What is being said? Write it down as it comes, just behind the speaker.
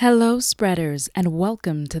Hello, spreaders, and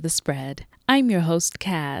welcome to The Spread. I'm your host,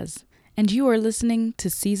 Kaz, and you are listening to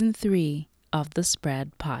Season 3 of The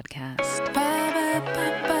Spread podcast.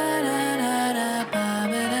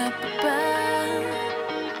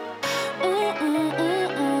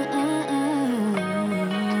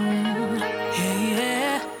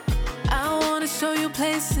 I want to show you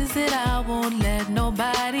places that I won't let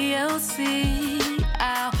nobody else see.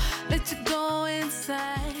 I'll let you go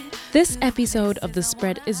inside. This episode of The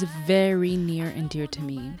Spread is very near and dear to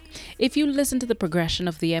me. If you listen to the progression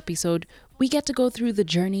of the episode, we get to go through the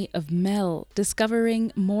journey of Mel,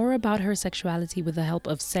 discovering more about her sexuality with the help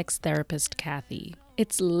of sex therapist Cathy.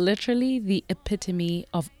 It's literally the epitome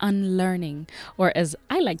of unlearning, or as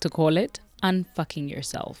I like to call it, unfucking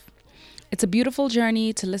yourself. It's a beautiful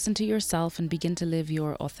journey to listen to yourself and begin to live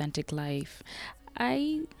your authentic life.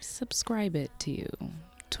 I subscribe it to you.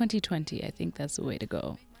 2020, I think that's the way to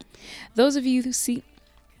go. Those of you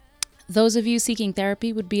seeking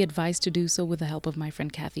therapy would be advised to do so with the help of my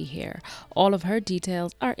friend Cathy here. All of her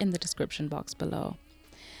details are in the description box below.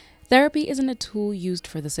 Therapy isn't a tool used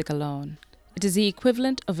for the sick alone. It is the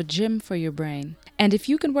equivalent of a gym for your brain. And if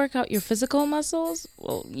you can work out your physical muscles,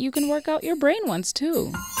 well, you can work out your brain ones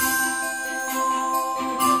too.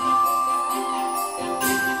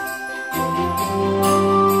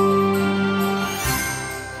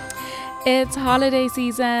 It's holiday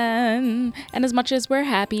season, and as much as we're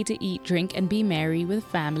happy to eat, drink, and be merry with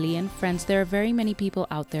family and friends, there are very many people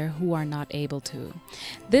out there who are not able to.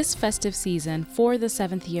 This festive season, for the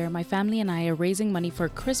 7th year, my family and I are raising money for a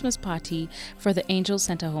Christmas party for the Angels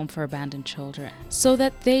Center Home for Abandoned Children, so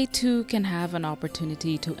that they too can have an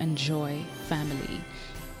opportunity to enjoy family.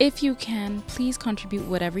 If you can, please contribute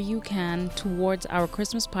whatever you can towards our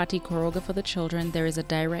Christmas party Koroga for the children. There is a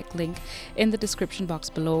direct link in the description box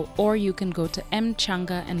below, or you can go to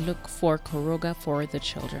Mchanga and look for Koroga for the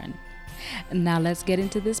children. Now let's get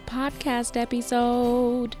into this podcast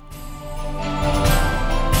episode.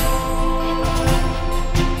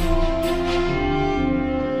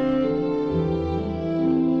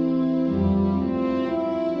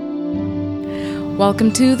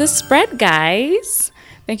 Welcome to The Spread, guys.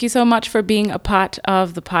 Thank you so much for being a part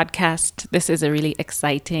of the podcast. This is a really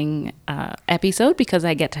exciting episode because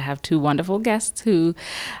I get to have two wonderful guests who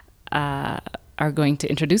are going to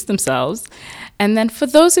introduce themselves. And then for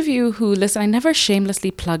those of you who listen, I never shamelessly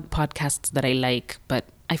plug podcasts that I like, but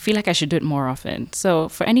I feel like I should do it more often. So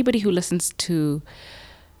for anybody who listens to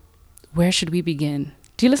Where Should We Begin?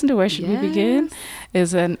 Do you listen to Where Should We Begin?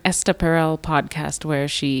 Is an Esther Perel podcast where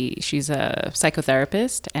she's a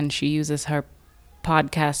psychotherapist and she uses her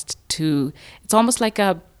podcast to, it's almost like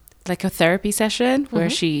a therapy session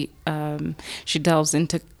where she delves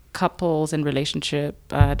into couples and relationship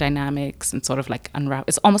dynamics and sort of like unravel.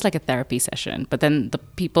 It's almost like a therapy session, but then the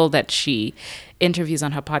people that she interviews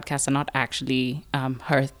on her podcast are not actually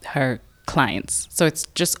her clients. So it's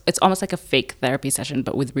almost like a fake therapy session,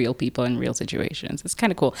 but with real people in real situations. It's kind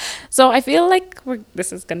of cool. So I feel like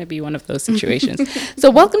this is going to be one of those situations. So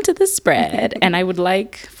welcome to The Spread. And I would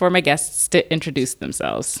like for my guests to introduce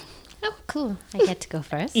themselves. Oh, cool. I get to go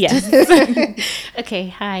first. Yes. Okay.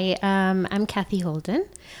 Hi. I'm Cathy Holden,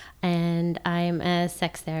 and I'm a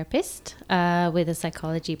sex therapist with a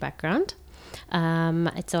psychology background.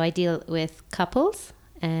 So I deal with couples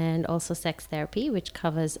and also sex therapy, which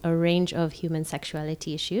covers a range of human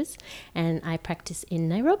sexuality issues. And I practice in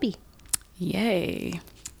Nairobi. Yay.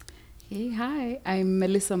 Hey, hi. I'm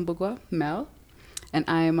Melissa Mbugwa, Mel, and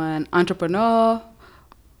I'm an entrepreneur,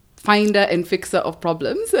 finder and fixer of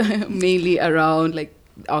problems, mainly around like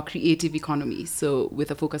our creative economy. So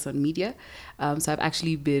with a focus on media. So I've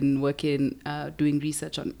actually been working, doing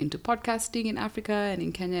research into podcasting in Africa and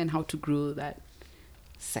in Kenya and how to grow that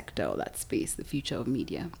sector or that space, the future of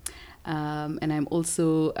media. And I'm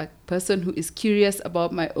also a person who is curious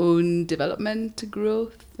about my own development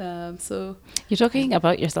growth. So You're talking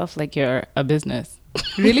about yourself like you're a business.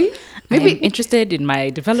 Really? Maybe interested in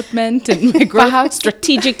my development and my growth. Perhaps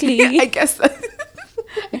strategically. Yeah, I guess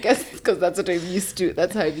because that's what I'm used to.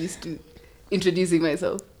 That's how I'm used to introducing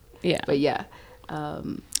myself. Yeah. But yeah.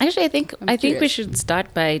 Actually, I think we curious. should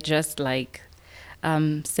start by just like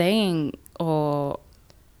saying or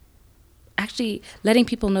actually letting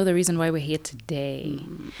people know the reason why we're here today.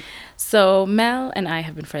 So Mel and I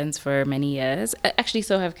have been friends for many years. Actually,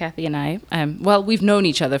 so have Cathy and I. Well, we've known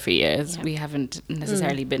each other for years. Yeah. We haven't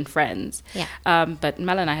necessarily been friends. Yeah. But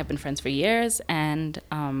Mel and I have been friends for years, and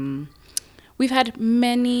we've had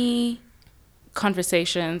many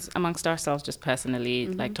conversations amongst ourselves just personally,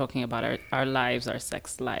 like talking about our lives, our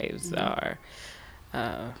sex lives, our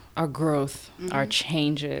our growth, our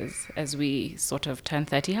changes as we sort of turn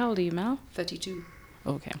 30. How old are you, Mel? 32.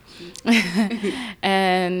 Okay.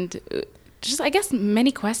 And just, I guess,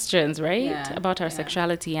 many questions, right, Yeah, about our yeah.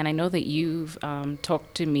 sexuality. And I know that you've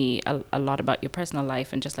talked to me a lot about your personal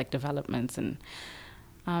life and just like developments. And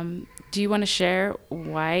do you want to share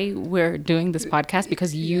why we're doing this podcast?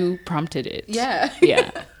 Because you prompted it. Yeah. Yeah.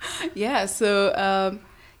 Yeah. So,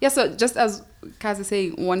 so just as Kaz is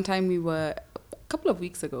saying, one time we were,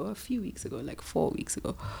 a few weeks ago, like 4 weeks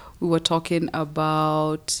ago, we were talking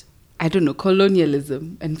about, I don't know,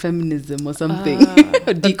 colonialism and feminism or something.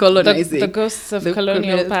 Decolonizing. The ghosts of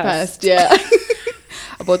colonial past. Yeah.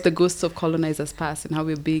 About the ghosts of colonizers past and how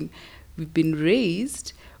we've been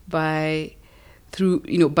raised by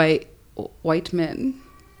white men,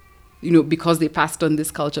 because they passed on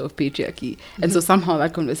this culture of patriarchy. And so somehow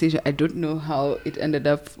that conversation, I don't know how it ended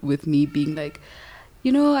up with me being like,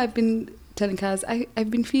 I've been telling Kaz, I've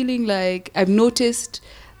been feeling like I've noticed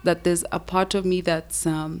that there's a part of me that's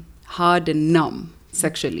hard and numb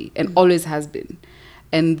sexually and always has been.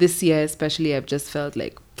 And this year especially, I've just felt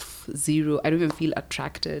like zero. I don't even feel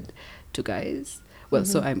attracted to guys. Well,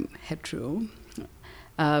 so I'm hetero.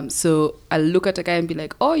 So I'll look at a guy and be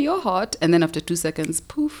like, oh, you're hot. And then after 2 seconds,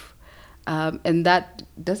 poof. And that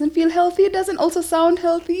doesn't feel healthy. It doesn't also sound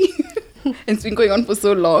healthy. And it's been going on for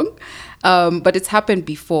so long. But it's happened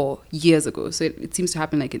before, years ago. So it seems to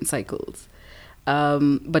happen like in cycles.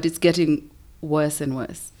 But it's getting worse and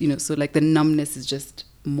worse. So like the numbness is just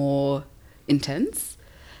more intense.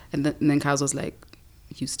 And then Kaz was like,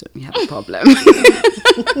 Houston, we have a problem.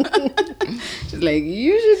 She's like,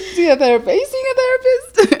 you should see a therapist. Are you seeing a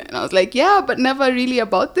therapist? And I was like, yeah, but never really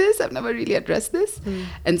about this. I've never really addressed this.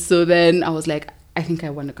 And so then I was like, I think I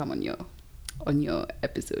want to come on your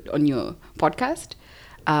episode, on your podcast.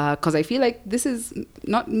 Because I feel like this is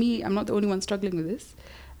not me. I'm not the only one struggling with this.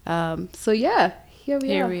 So yeah, here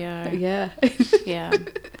we are. Yeah. Yeah.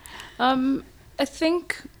 I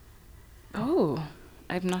think, I'm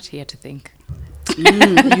not here to think. You're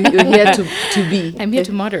here to be. I'm here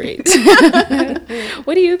to moderate.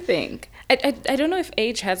 What do you think? I don't know if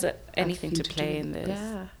age has anything to play in this.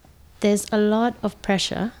 Yeah. There's a lot of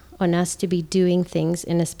pressure on us to be doing things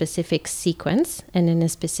in a specific sequence and in a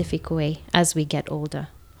specific way as we get older.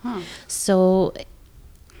 So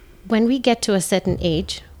when we get to a certain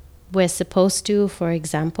age, we're supposed to, for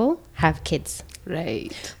example, have kids.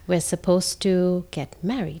 Right. We're supposed to get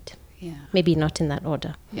married. Yeah. Maybe not in that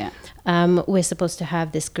order. Yeah. We're supposed to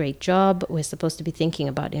have this great job. We're supposed to be thinking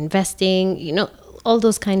about investing, all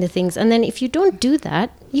those kind of things. And then if you don't do that,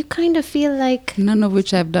 you kind of feel like... None of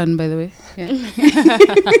which I've done, by the way. Yeah.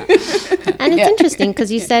 And it's interesting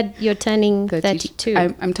because you said you're turning 32.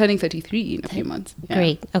 I'm turning 33 in a few months. Yeah.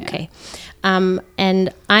 Great. Okay. And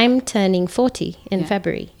I'm turning 40 in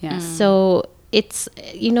February. Yeah. So it's,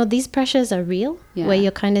 these pressures are real, where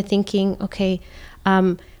you're kind of thinking, okay,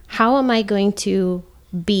 how am I going to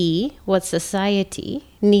be what society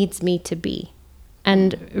needs me to be?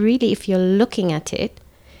 And really, if you're looking at it,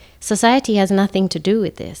 society has nothing to do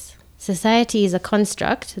with this. Society is a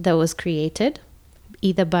construct that was created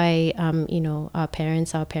either by, our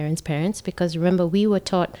parents' parents, because remember, we were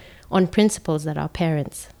taught on principles that our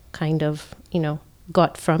parents kind of,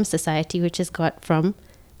 got from society, which is got from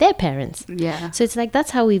their parents. Yeah. So it's like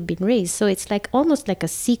that's how we've been raised. So it's like almost like a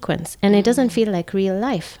sequence, and it doesn't feel like real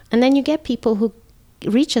life. And then you get people who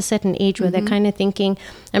reach a certain age where they're kind of thinking,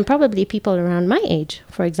 and probably people around my age,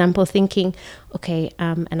 for example, thinking, okay,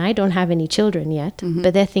 and I don't have any children yet,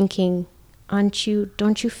 but they're thinking, don't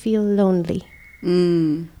you feel lonely?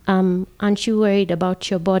 Aren't you worried about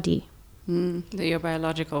your body? That your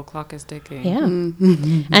biological clock is ticking. Yeah.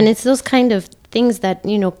 And it's those kind of things that,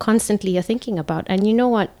 constantly you're thinking about. And you know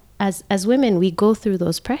what? As women, we go through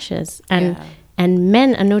those pressures. And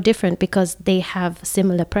men are no different because they have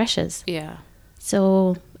similar pressures. Yeah.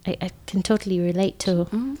 So I can totally relate to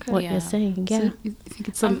what you're saying. Yeah. So you think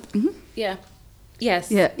it's Yeah. Yes.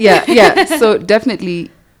 Yeah. So definitely,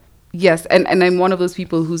 yes. And I'm one of those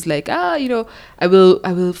people who's like, I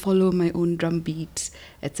will follow my own drum beat,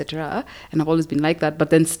 etc. And I've always been like that. But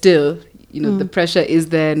then still, the pressure is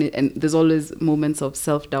there, and there's always moments of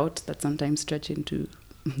self-doubt that sometimes stretch into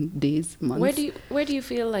days, months. Where do you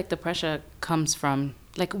feel like the pressure comes from?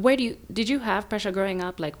 Like, did you have pressure growing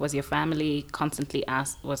up? Like, was your family constantly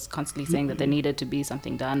saying that there needed to be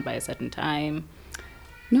something done by a certain time?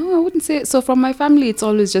 No, I wouldn't say. So from my family, it's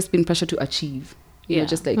always just been pressure to achieve.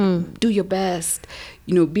 Just like do your best,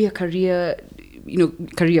 be a career,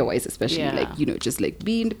 career-wise especially, just like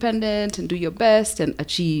be independent and do your best and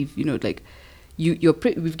achieve, like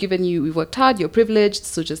we've worked hard, you're privileged,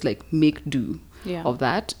 so just like make do. of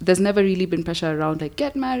that. There's never really been pressure around like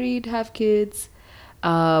get married, have kids.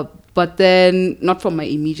 But then not from my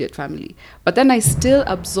immediate family. But then I still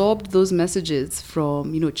absorbed those messages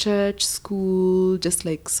from, church, school, just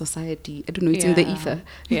like society. I don't know, it's in the ether.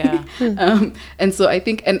 Yeah. And so I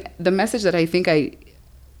think, and the message that I think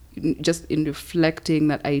just in reflecting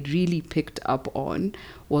that I really picked up on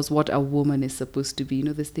was what a woman is supposed to be.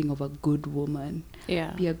 This thing of a good woman.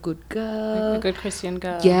 Yeah. Be a good girl. Like a good Christian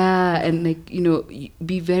girl. Yeah. And like,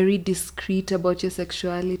 be very discreet about your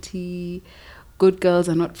sexuality. Good girls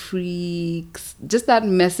are not freaks. Just that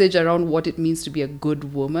message around what it means to be a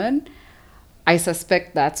good woman. I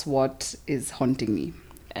suspect that's what is haunting me.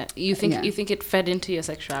 You think it fed into your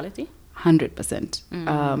sexuality?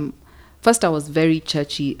 100%. First, I was very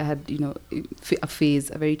churchy. I had,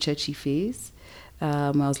 a very churchy phase.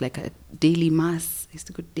 I was like a daily mass. I used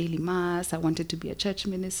to go to daily mass. I wanted to be a church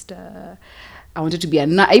minister. I wanted to be I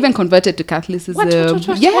even converted to Catholicism. What?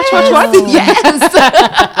 Yes.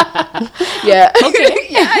 Yeah. Okay.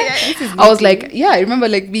 Yeah. I was like, I remember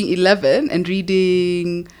like being 11 and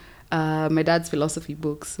reading my dad's philosophy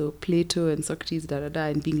books, so Plato and Socrates,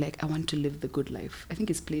 and being like, I want to live the good life. I think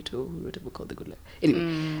it's Plato who wrote a book called The Good Life. Anyway,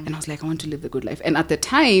 and I was like, I want to live the good life. And at the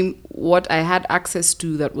time, what I had access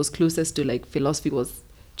to that was closest to like philosophy was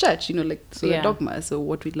church, the dogma, so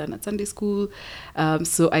what we learn at Sunday school.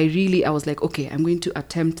 So I was like, okay, I'm going to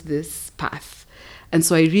attempt this path. And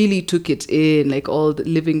so I really took it in, like all the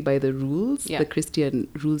living by the rules, the Christian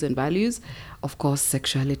rules and values. Of course,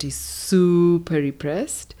 sexuality is super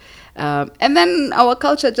repressed. And then our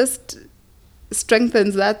culture just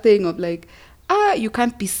strengthens that thing of like, you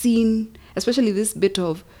can't be seen, especially this bit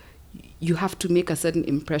of, you have to make a certain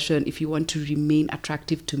impression if you want to remain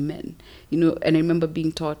attractive to men. And I remember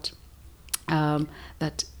being taught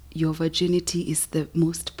that your virginity is the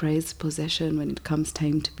most prized possession when it comes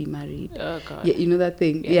time to be married. Oh, God. Yeah, you know that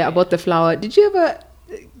thing? Yeah, about the flower. Did you ever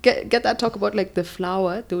get that talk about like the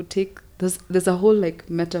flower? They would take, there's a whole like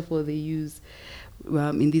metaphor they use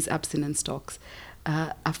in these abstinence talks.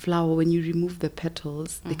 A flower, when you remove the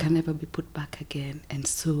petals, they can never be put back again. And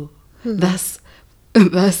so thus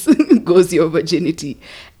goes your virginity.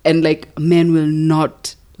 And like men will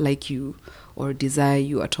not like you or desire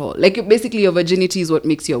you at all. Like basically your virginity is what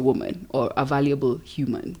makes you a woman or a valuable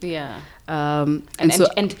human. Yeah. And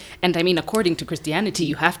I mean, according to Christianity,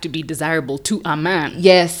 you have to be desirable to a man.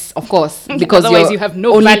 Yes, of course. Because otherwise you have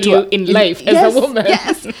no value in life as a woman.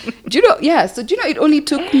 Yes. Do you know, it only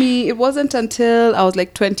took me, it wasn't until I was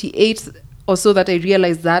like 28 or so that I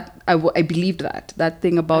realized that I believed that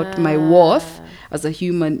thing about my worth as a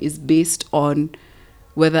human is based on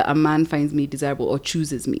whether a man finds me desirable or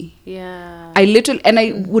chooses me. Yeah.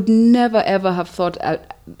 I would never ever have thought,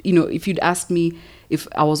 if you'd asked me if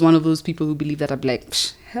I was one of those people who believe that, I'd be like,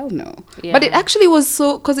 hell no. Yeah. But it actually was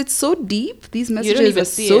so, because it's so deep. These messages are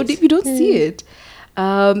so deep, you don't see it.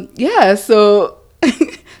 So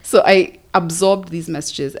so I absorbed these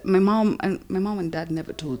messages. My mom and dad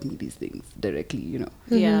never told me these things directly,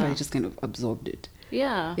 Yeah. But I just kind of absorbed it.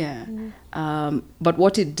 Yeah. Yeah. But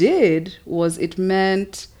what it did was it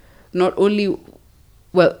meant not only,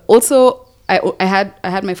 also I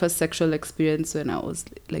had my first sexual experience when I was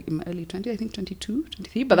like in my early 20s, I think 22,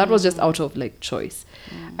 23, but that was just out of like choice.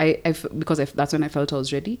 Because that's when I felt I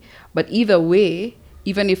was ready. But either way,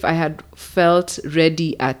 even if I had felt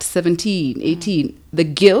ready at 17, 18, the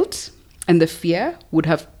guilt and the fear would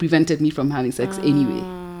have prevented me from having sex anyway.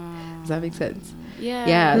 Does that make sense?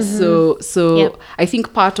 Yeah. So I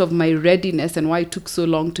think part of my readiness and why it took so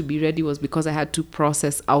long to be ready was because I had to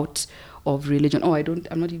process out of religion.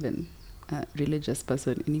 I'm not even a religious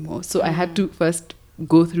person anymore. So I had to first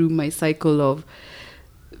go through my cycle of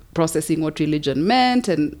processing what religion meant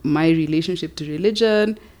and my relationship to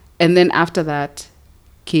religion. And then after that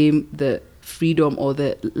came the freedom or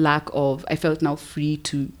the lack of, I felt now free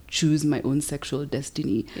to choose my own sexual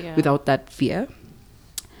destiny without that fear.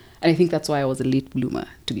 And I think that's why I was a late bloomer,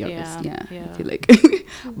 to be honest. Yeah. I feel like.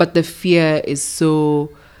 But the fear is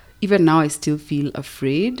so, even now I still feel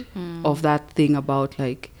afraid of that thing about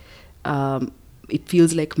like, it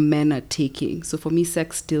feels like men are taking. So for me,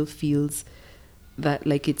 sex still feels that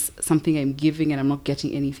like it's something I'm giving and I'm not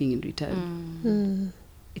getting anything in return.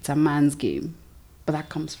 It's a man's game. But that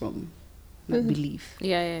comes from that belief.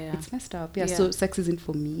 Yeah. It's messed up. Yeah, so sex isn't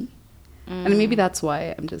for me. And maybe that's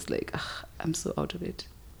why I'm just like, I'm so out of it.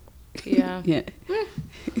 Yeah. Yeah.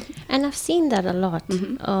 And I've seen that a lot.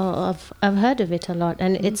 I've heard of it a lot.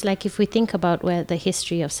 And it's like if we think about where the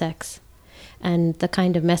history of sex and the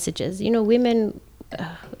kind of messages, women,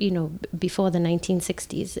 before the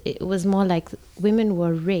 1960s, it was more like women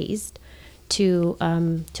were raised to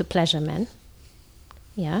pleasure men.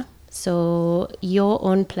 Yeah. So your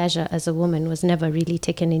own pleasure as a woman was never really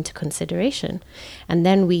taken into consideration. And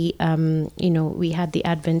then we had the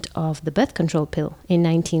advent of the birth control pill in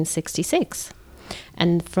 1966.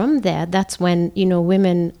 And from there, that's when,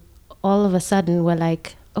 women all of a sudden were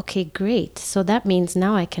like, okay, great. So that means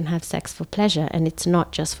now I can have sex for pleasure and it's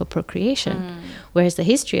not just for procreation. Whereas the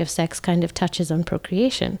history of sex kind of touches on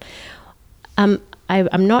procreation. I'm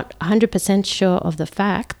not 100% sure of the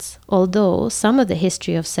facts, although some of the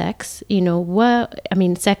history of sex,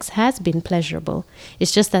 sex has been pleasurable.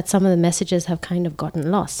 It's just that some of the messages have kind of gotten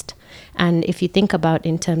lost. And if you think about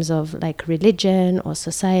in terms of like religion or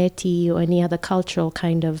society or any other cultural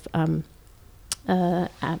kind of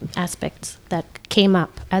aspects that came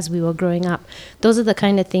up as we were growing up, those are the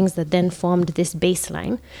kind of things that then formed this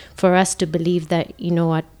baseline for us to believe that,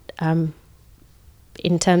 in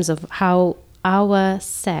terms of how our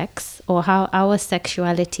sex or how our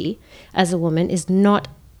sexuality as a woman is not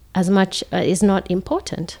is not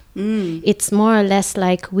important. It's more or less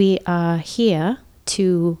like we are here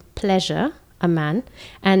to pleasure a man.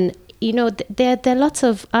 And there are lots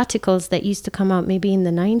of articles that used to come out maybe in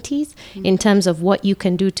the 90s in terms of what you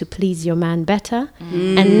can do to please your man better.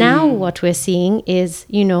 And now what we're seeing is,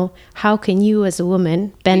 how can you as a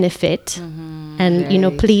woman benefit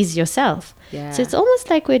and, please yourself? Yeah. So it's almost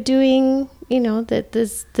like we're doing, that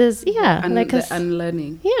there's like the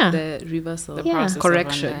unlearning. Yeah. The reversal. The process of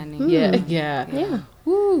correction. unlearning. Yeah.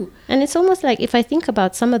 Woo. And it's almost like if I think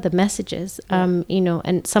about some of the messages,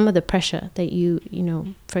 and some of the pressure that you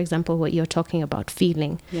for example, what you're talking about,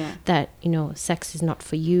 feeling that, sex is not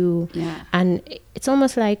for you. Yeah. And it's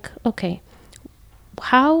almost like, okay,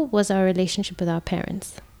 how was our relationship with our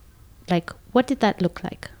parents? Like, what did that look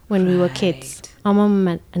like when we were kids? Our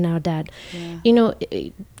mom and our dad. Yeah.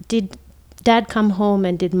 Did dad come home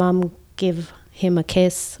and did mom give him a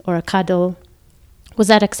kiss or a cuddle? Was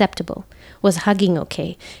that acceptable? Was hugging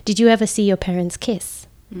okay? Did you ever see your parents kiss?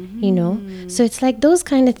 So it's like those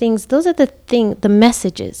kind of things. Those are the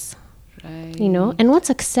messages, right? And what's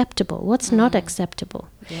acceptable, what's not acceptable.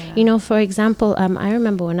 Yeah. For example, I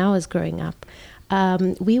remember when I was growing up,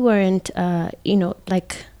 we weren't,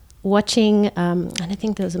 like watching, and I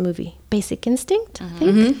think there was a movie, Basic Instinct, I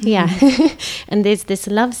think. Yeah. And there's this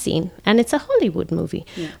love scene, and it's a Hollywood movie.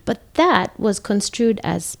 Yeah. But that was construed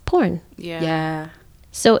as porn. Yeah.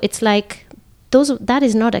 So it's like that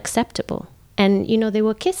is not acceptable. And they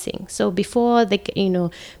were kissing. So before the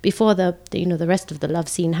rest of the love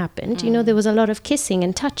scene happened, there was a lot of kissing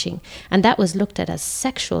and touching, and that was looked at as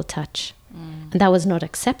sexual touch. And that was not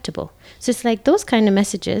acceptable. So it's like those kind of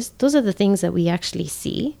messages, those are the things that we actually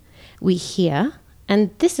see, we hear,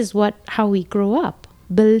 and this is how we grow up,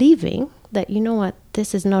 believing that,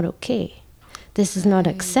 this is not okay. This is not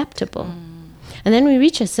acceptable. And then we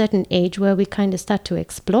reach a certain age where we kind of start to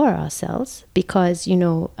explore ourselves because,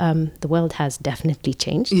 the world has definitely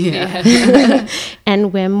changed. Yeah.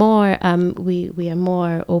 And we're more, we are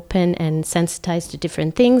more open and sensitized to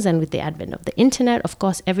different things. And with the advent of the internet, of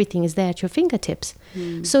course, everything is there at your fingertips.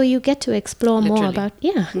 So you get to explore more about,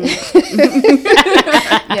 Good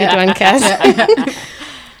one, Cass.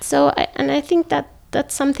 So, I think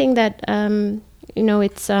that's something that,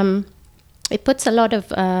 it's... It puts a lot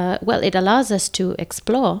of, it allows us to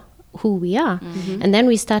explore who we are. And then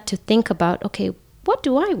we start to think about, okay, what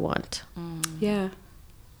do I want? Yeah.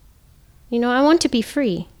 I want to be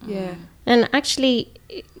free. Yeah. And actually,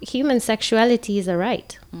 human sexuality is a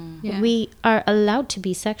right. Yeah. We are allowed to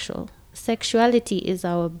be sexual. Sexuality is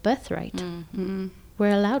our birthright.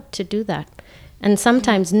 We're allowed to do that. And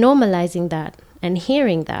sometimes normalizing that and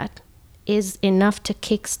hearing that is enough to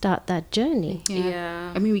kickstart that journey.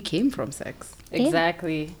 Yeah. I mean, we came from sex.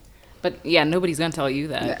 Exactly. But nobody's going to tell you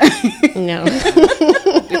that. No.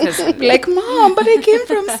 Because like, Mom, but I came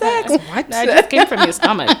from sex. What? No, I just came from your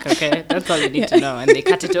stomach, okay? That's all you need to know. And they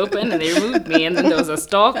cut it open and they removed me. And then there was a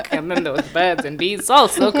stalk. And then there was birds and bees. It's all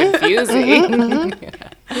so confusing.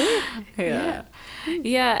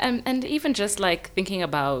 Yeah, and even just like thinking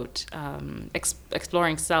about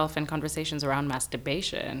exploring self and conversations around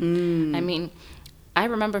masturbation. I mean, I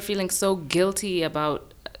remember feeling so guilty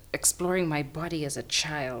about exploring my body as a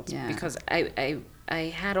child because I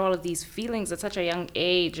had all of these feelings at such a young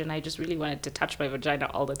age, and I just really wanted to touch my vagina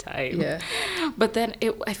all the time. Yeah. But then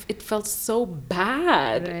it felt so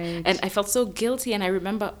bad, and I felt so guilty, and I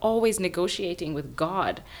remember always negotiating with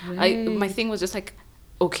God. My thing was just like,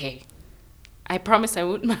 okay, I promise I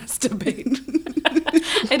won't masturbate.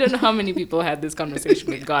 I don't know how many people had this conversation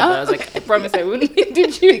with God, but I was like, I promise I wouldn't.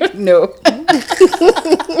 Did you? No.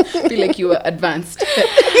 I feel like you were advanced.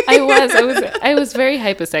 I was very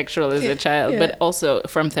hypersexual as a child, but also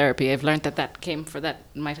from therapy, I've learned that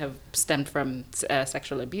might have stemmed from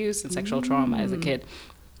sexual abuse and sexual trauma as a kid.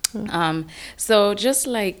 So just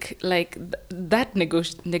that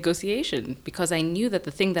negotiation, because I knew that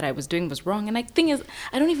the thing that I was doing was wrong. And the thing is,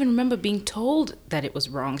 I don't even remember being told that it was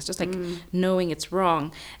wrong. It's just like knowing it's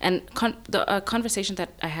wrong. And the conversation that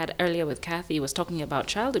I had earlier with Cathy was talking about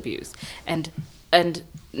child abuse and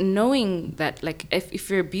knowing that, like, if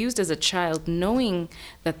you're abused as a child, knowing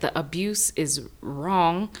that the abuse is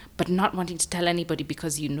wrong, but not wanting to tell anybody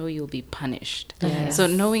because you know you'll be punished. Yes. So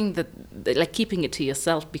knowing that, like, keeping it to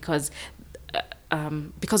yourself because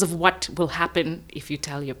of what will happen if you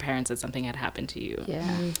tell your parents that something had happened to you.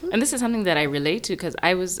 Yeah. And this is something that I relate to because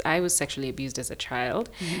I was sexually abused as a child,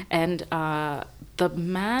 and the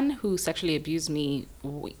man who sexually abused me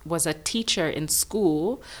was a teacher in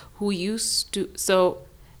school who used to. So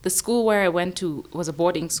the school where I went to was a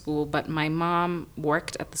boarding school, but my mom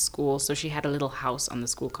worked at the school, so she had a little house on the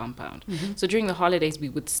school compound. So during the holidays, we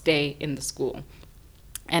would stay in the school.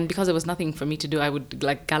 And because there was nothing for me to do, I would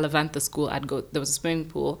like gallivant the school. There was a swimming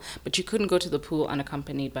pool, but you couldn't go to the pool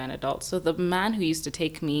unaccompanied by an adult. So the man who used to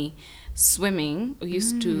take me swimming, who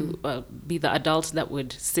used to be the adult that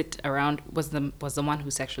would sit around, was the one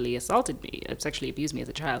who sexually assaulted me, sexually abused me as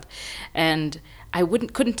a child. And I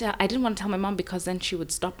didn't want to tell my mom because then she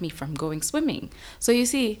would stop me from going swimming. So you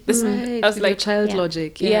see, this I was like child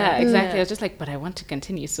logic. Yeah, exactly. I was just like, but I want to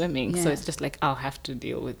continue swimming. Yeah. So it's just like, I'll have to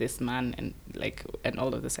deal with this man and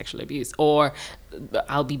all of the sexual abuse, or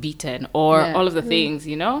I'll be beaten, or all of the things,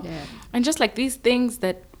 you know? Yeah. And just like these things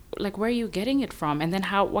that, like, where are you getting it from? And then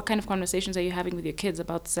what kind of conversations are you having with your kids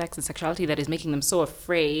about sex and sexuality that is making them so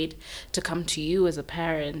afraid to come to you as a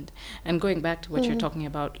parent? And going back to what you're talking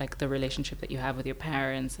about, like the relationship that you have with your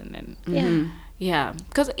parents, and then yeah,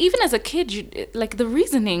 because even as a kid, the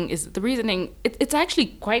reasoning, it's actually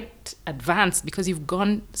quite advanced because you've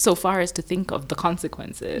gone so far as to think of the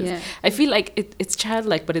consequences. Yeah. I feel like it's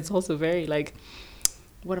childlike, but it's also very like,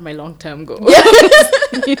 what are my long-term goals?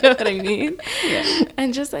 You know what I mean? Yeah.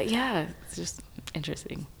 And just like, yeah, it's just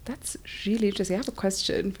interesting. That's really interesting. I have a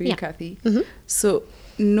question for you, Yeah. Cathy. So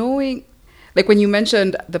knowing, like when you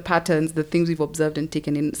mentioned the patterns, the things we've observed and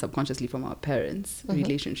taken in subconsciously from our parents'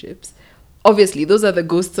 relationships, obviously those are the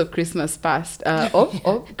ghosts of Christmas past,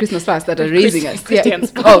 or Christmas past that are raising us.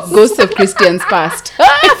 Christians past. Oh, ghosts of Christians past.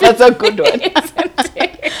 That's a good one.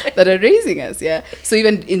 That are raising us, yeah. So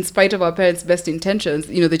even in spite of our parents' best intentions,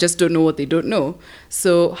 you know, they just don't know what they don't know.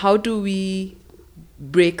 So how do we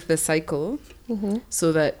break the cycle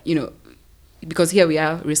so that, you know, because here we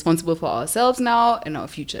are responsible for ourselves now and our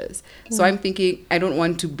futures. So I'm thinking, I don't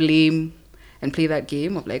want to blame and play that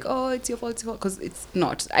game of like, oh, it's your fault, because it's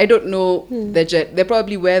not. I don't know. They're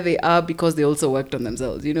probably where they are because they also worked on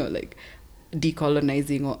themselves, you know, like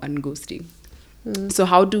decolonizing or unghosting. So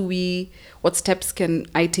what steps can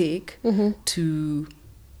I take to, you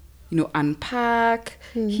know, unpack,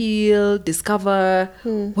 heal, discover?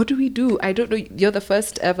 What do we do? I don't know. You're the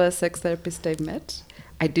first ever sex therapist I've met.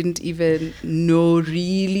 I didn't even know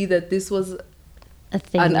really that this was A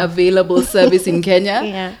thing. an available service in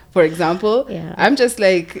Kenya, for example. Yeah. I'm just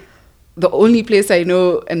like, the only place I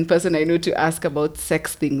know and person I know to ask about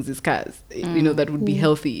sex things is Kaz. You know, that would be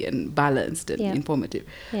healthy and balanced and informative.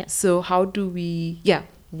 Yeah. So how do we,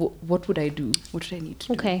 what would I do? What should I need to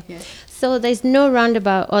do? Okay. Yeah. So there's no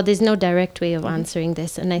roundabout or there's no direct way of answering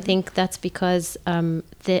this. And I think that's because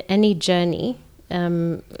any journey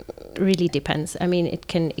really depends. I mean, it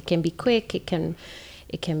can be quick, it can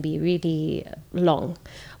be really long.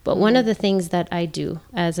 But one of the things that I do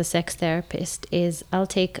as a sex therapist is I'll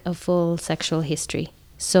take a full sexual history.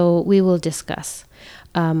 So we will discuss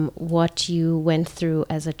what you went through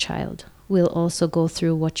as a child. We'll also go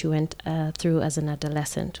through what you went through as an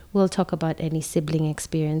adolescent. We'll talk about any sibling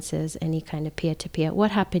experiences, any kind of peer-to-peer, what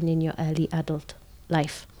happened in your early adult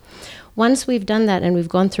life. Once we've done that and we've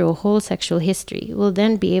gone through a whole sexual history, we'll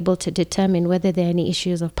then be able to determine whether there are any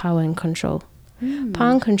issues of power and control.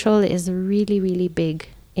 Power and control is really, really big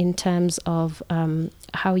in terms of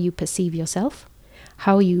how you perceive yourself,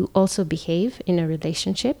 how you also behave in a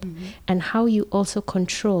relationship, and how you also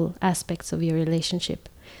control aspects of your relationship.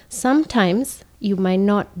 Sometimes you might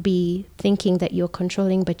not be thinking that you're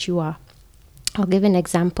controlling, but you are. I'll give an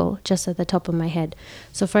example just at the top of my head.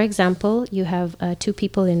 So for example, you have two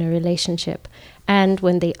people in a relationship, and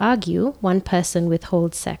when they argue, one person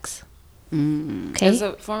withholds sex. Okay? As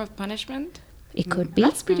a form of punishment? It could be.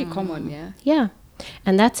 That's pretty common, yeah. Yeah.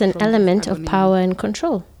 And that's an From element of agony. power and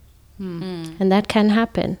control. And that can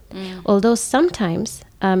happen. Although sometimes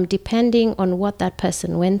depending on what that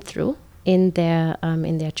person went through in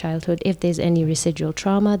their childhood, if there's any residual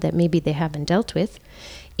trauma that maybe they haven't dealt with,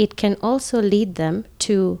 it can also lead them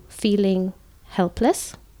to feeling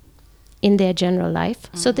helpless in their general life.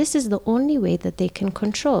 So this is the only way that they can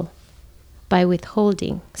control, by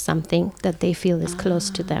withholding something that they feel is close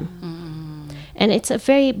to them. And it's a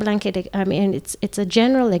very blanket, it's a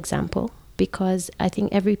general example, because I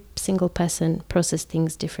think every single person processes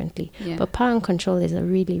things differently. Yeah. But power and control is a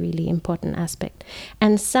really, really important aspect.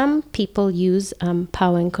 And some people use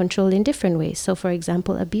power and control in different ways. So, for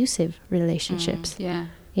example, abusive relationships,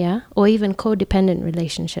 or even codependent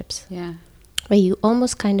relationships, where you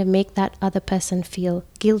almost kind of make that other person feel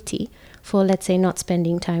guilty for, let's say, not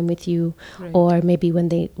spending time with you, or maybe when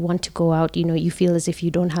they want to go out, you feel as if you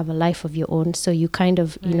don't have a life of your own. So you kind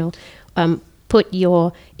of, put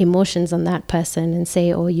your emotions on that person and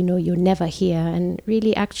say, oh, you're never here. And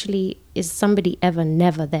really, actually, is somebody ever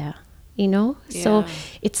never there? So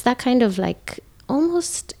it's that kind of like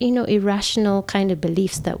almost, irrational kind of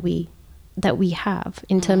beliefs that we have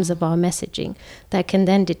in terms of our messaging that can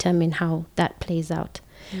then determine how that plays out.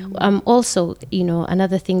 Also,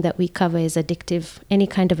 another thing that we cover is any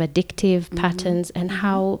kind of addictive patterns, and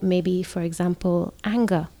how maybe, for example,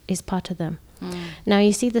 anger is part of them. Now,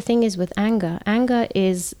 you see, the thing is with anger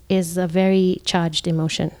is a very charged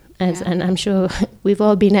emotion, and I'm sure we've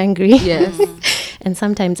all been angry. Yes. And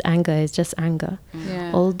sometimes anger is just anger.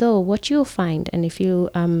 Although what you'll find, and if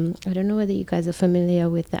you, I don't know whether you guys are familiar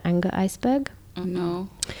with the anger iceberg. No.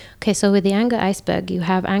 Okay, so with the anger iceberg, you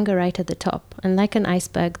have anger right at the top. And like an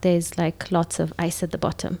iceberg, there's like lots of ice at the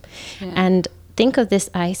bottom. And think of this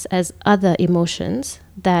ice as other emotions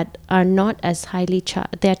that are not as highly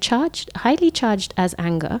charged. They're highly charged as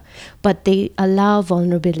anger, but they allow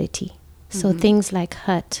vulnerability. So things like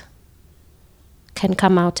hurt can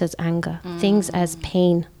come out as anger. Things as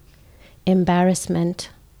pain, embarrassment,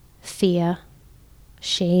 fear,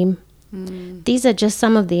 shame. These are just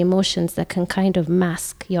some of the emotions that can kind of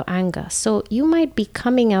mask your anger. So you might be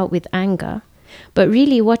coming out with anger, but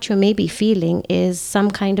really what you're maybe feeling is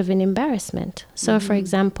some kind of an embarrassment. So for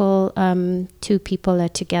example, two people are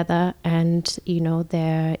together and,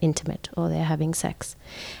 they're intimate or they're having sex.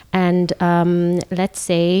 And let's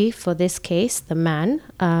say for this case, the man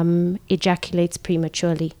ejaculates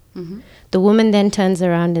prematurely. The woman then turns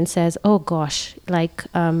around and says, oh gosh,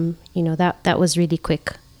 that was really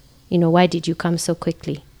quick. Why did you come so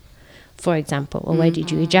quickly, for example, or why did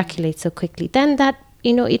you ejaculate so quickly? Then that,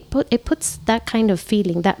 it puts that kind of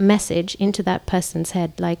feeling, that message into that person's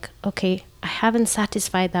head, like, okay, I haven't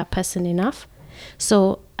satisfied that person enough,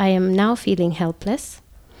 so I am now feeling helpless.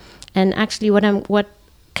 And actually what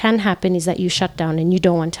can happen is that you shut down and you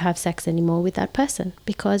don't want to have sex anymore with that person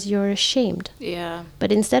because you're ashamed. Yeah. But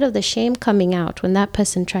instead of the shame coming out, when that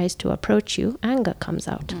person tries to approach you, anger comes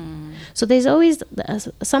out. So there's always,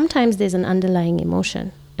 sometimes there's an underlying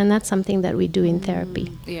emotion, and that's something that we do in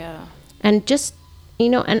therapy. Yeah. And just,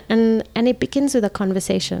 and it begins with a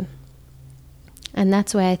conversation. And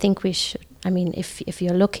that's why I think we should, if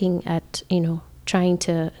you're looking at, trying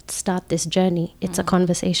to start this journey, it's a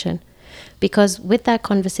conversation. Because with that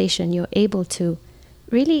conversation, you're able to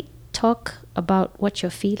really talk about what you're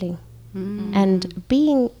feeling. And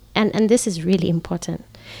being, and this is really important,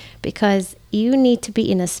 because you need to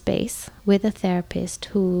be in a space with a therapist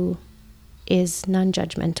who is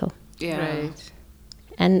non-judgmental. Yeah. Right.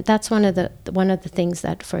 And that's one of the things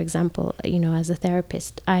that, for example, as a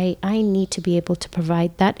therapist, I need to be able to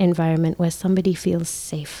provide that environment where somebody feels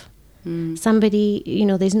safe. Somebody,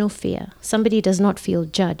 there's no fear. Somebody does not feel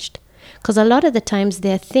judged. Because a lot of the times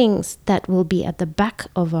there are things that will be at the back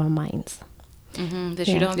of our minds. That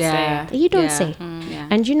you don't say. You don't say.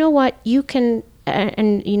 And you know what? You can,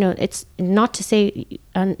 it's not to say,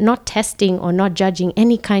 not testing or not judging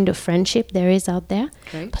any kind of friendship there is out there.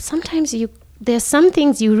 Right. But sometimes there's some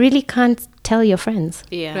things you really can't tell your friends.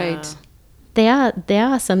 Yeah. Right. There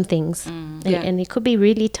are some things, and it could be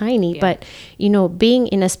really tiny, but being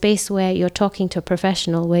in a space where you're talking to a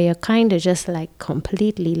professional, where you're kind of just like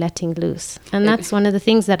completely letting loose, and that's one of the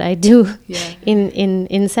things that I do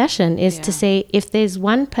in session is to say, if there's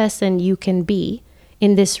one person you can be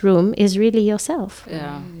in this room, is really yourself,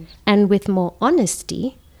 and with more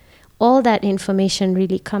honesty, all that information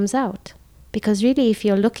really comes out. Because really, if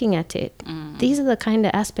you're looking at it, these are the kind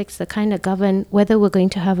of aspects that kind of govern whether we're going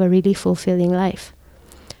to have a really fulfilling life.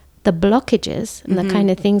 The blockages and the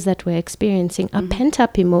kind of things that we're experiencing are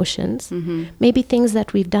pent-up emotions, maybe things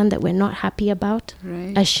that we've done that we're not happy about,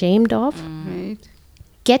 ashamed of. Right.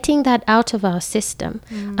 Getting that out of our system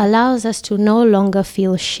allows us to no longer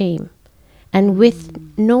feel shame. And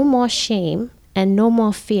with no more shame and no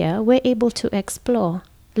more fear, we're able to explore,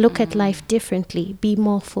 look at life differently, be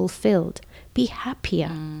more fulfilled, be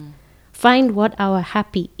happier, find what our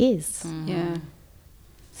happy is. Yeah.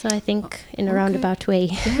 So I think in a roundabout way.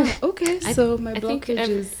 Okay, so my think blockage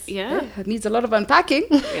is yeah. it needs a lot of unpacking.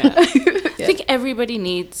 Yeah. I think everybody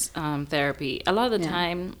needs therapy. A lot of the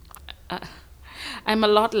time, I'm a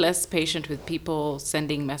lot less patient with people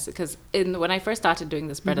sending messages. Because when I first started doing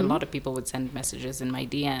the spread, a lot of people would send messages in my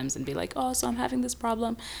DMs and be like, oh, so I'm having this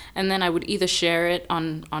problem. And then I would either share it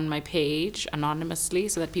on my page anonymously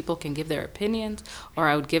so that people can give their opinions, or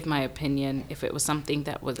I would give my opinion if it was something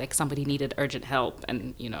that was like somebody needed urgent help.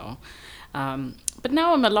 And, but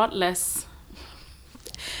now I'm a lot less...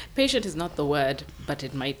 Patient is not the word, but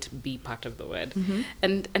it might be part of the word.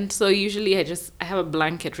 And so usually I have a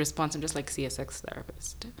blanket response. I'm just like, see a sex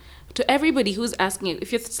therapist. To everybody who's asking you,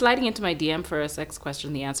 if you're sliding into my DM for a sex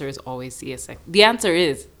question, the answer is always see a sex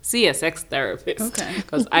therapist. Okay.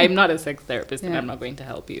 Because I'm not a sex therapist and I'm not going to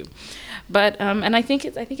help you. But and I think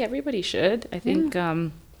everybody should. I think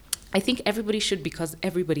everybody should, because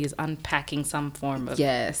everybody is unpacking some form of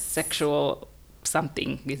sexual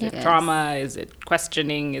something. Is it trauma? Is it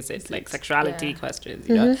questioning? Is it like sexuality questions?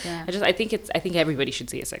 I think everybody should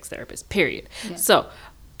see a sex therapist, period. So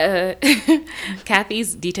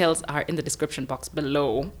Cathy's details are in the description box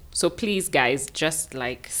below, so please guys, just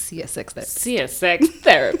like See a sex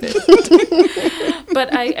therapist.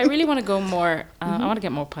 But I really want to go more I want to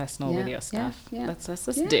get more personal with your stuff. Let's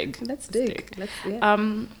dig. Let's dig.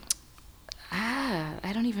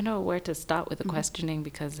 I don't even know where to start with the questioning,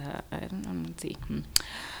 because I don't know. Let's see.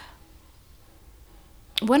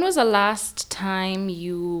 When was the last time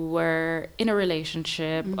you were in a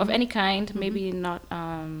relationship of any kind? Maybe not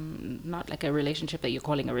like a relationship that you're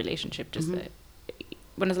calling a relationship. Just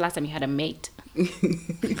when was the last time you had a mate?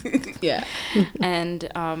 Yeah. And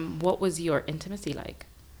what was your intimacy like?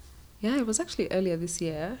 Yeah, it was actually earlier this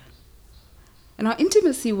year, and our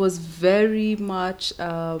intimacy was very much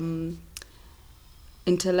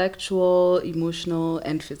intellectual, emotional,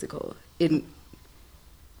 and physical. I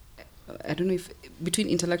don't know if between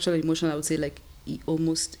intellectual and emotional, I would say like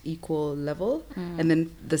almost equal level. And then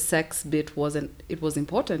the sex bit it was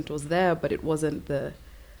important, it was there, but it wasn't the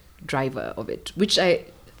driver of it, which I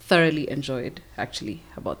thoroughly enjoyed actually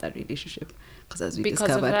about that relationship. Because as we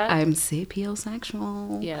discovered, I'm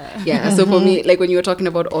sapiosexual. Yeah. So for me, like when you were talking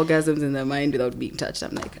about orgasms in the mind without being touched,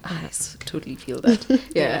 I'm like, I totally feel that.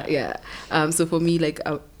 Yeah. So for me, like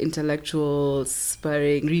intellectual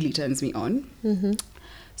spurring really turns me on.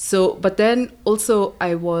 So, but then also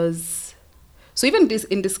so even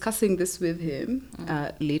in discussing this with him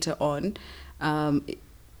later on,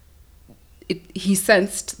 he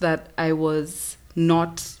sensed that I was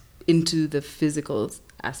not into the physical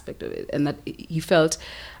aspect of it, and that he felt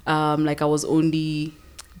like I was only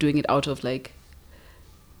doing it out of like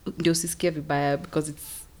because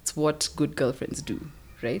it's what good girlfriends do,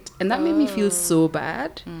 right? And that made me feel so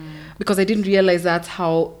bad because I didn't realize that's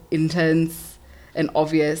how intense and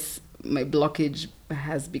obvious my blockage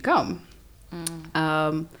has become.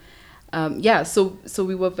 So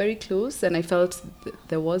we were very close, and I felt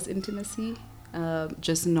there was intimacy,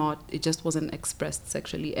 it just wasn't expressed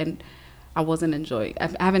sexually, and I wasn't enjoying. I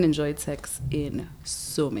haven't enjoyed sex in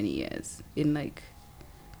so many years, in like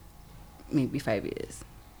maybe 5 years.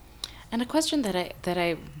 And a question that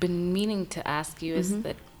I've been meaning to ask you is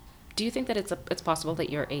that, do you think that it's possible that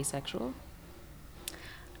you're asexual?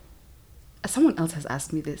 Someone else has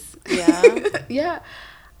asked me this. Yeah. Yeah.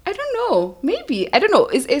 I don't know. Maybe. I don't know.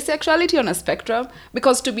 Is asexuality on a spectrum?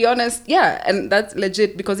 Because to be honest, yeah, and that's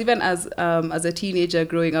legit. Because even as a teenager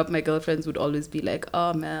growing up, my girlfriends would always be like,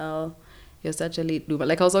 "Oh, Mel, you're such a late bloomer."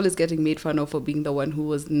 Like I was always getting made fun of for being the one who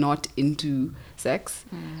was not into sex.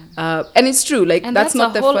 And it's true. Like and that's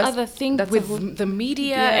not the the whole first, other thing with the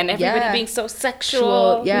media and everybody being so sexual.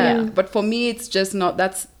 Sure, yeah. But for me, it's just not.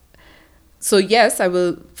 So yes, I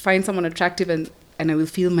will find someone attractive and I will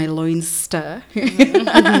feel my loins stir.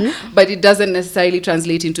 But it doesn't necessarily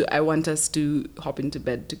translate into I want us to hop into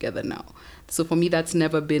bed together now. So for me, that's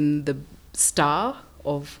never been the star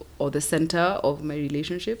or the center of my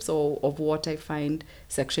relationships or of what I find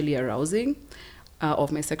sexually arousing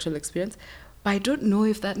of my sexual experience. But I don't know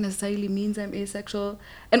if that necessarily means I'm asexual.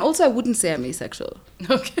 And also, I wouldn't say I'm asexual.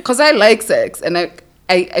 Okay. Because I like sex, and I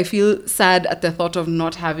feel sad at the thought of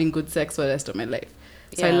not having good sex for the rest of my life.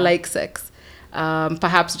 So I like sex.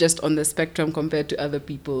 Perhaps just on the spectrum compared to other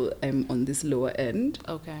people, I'm on this lower end.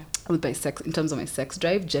 Okay. With my sex, in terms of my sex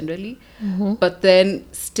drive generally. But then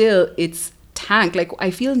still, it's tank. Like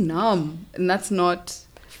I feel numb, and that's not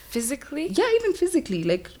physically. Yeah, even physically,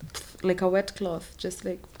 like a wet cloth, just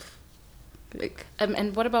like Like,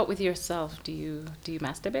 And what about with yourself? Do you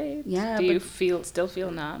masturbate? Yeah, Do you but- still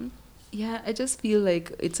feel numb? yeah, I just feel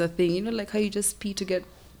like it's a thing, you know, like how you just pee to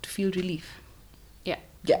feel relief. Yeah.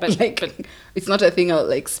 Yeah, But, like it's not a thing I'll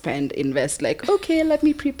like invest. Like, okay, let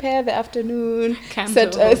me prepare the afternoon. Cancel.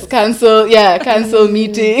 Cancel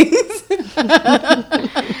meetings.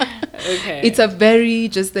 okay. It's a very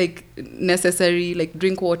just like necessary, like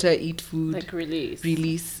drink water, eat food, like release.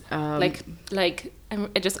 release. I'm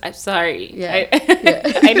sorry. Yeah,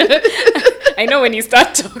 I know. I know when you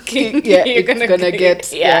start talking, Yeah, you're it's gonna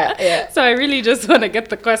get- yeah. So I really just want to get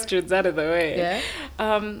the questions out of the way.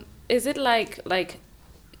 Yeah. Is it like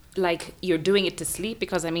you're doing it to sleep?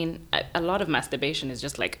 Because I mean, a lot of masturbation is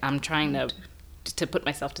just like I'm trying to put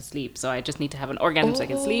myself to sleep, so I just need to have an orgasm so I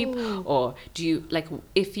can sleep. Or do you like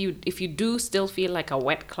if you do still feel like a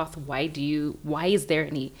wet cloth? Why do you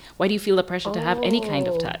feel the pressure to have any kind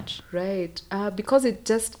of touch? Right. Because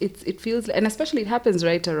it feels, and especially it happens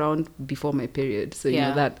right around before my period. So you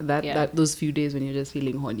Yeah. know that Yeah. those few days when you're just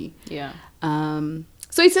feeling horny. Yeah.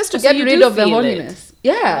 So it's just to So get you rid do of the feel horniness.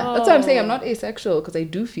 Yeah, that's what I'm saying. I'm Oh. not asexual because I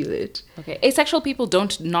do feel it. Okay. Asexual people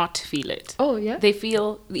don't not feel it. Oh yeah. They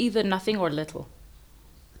feel either nothing or little.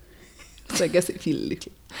 So I guess I feel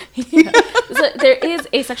little. So there is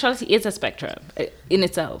asexuality is a spectrum in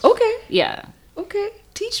itself. Okay. Yeah. Okay.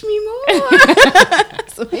 Teach me more.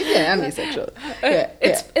 So maybe I am asexual. Yeah.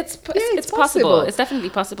 It's it's possible. possible. It's definitely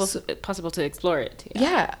possible to explore it.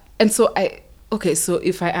 Yeah. And so so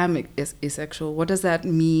if I am asexual, what does that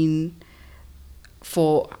mean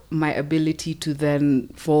for my ability to then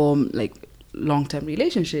form like long-term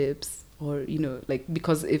relationships? Or, you know, like,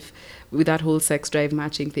 because if with that whole sex drive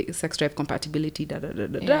matching thing, sex drive compatibility,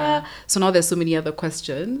 Yeah. so now there's so many other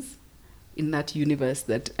questions in that universe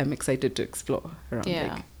that I'm excited to explore around.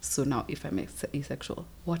 Yeah. Like, so now if I'm asexual,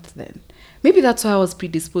 what then? Maybe that's why I was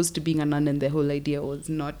predisposed to being a nun, and the whole idea was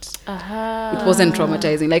not, it wasn't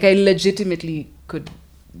traumatizing. Like, I legitimately could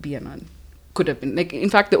be a nun. Could have been. Like, in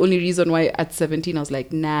fact, the only reason why at 17 I was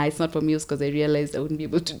like, nah, it's not for me, was because I realized I wouldn't be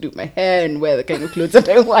able to do my hair and wear the kind of clothes that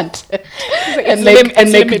I want. It's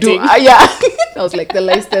limiting. I was like, the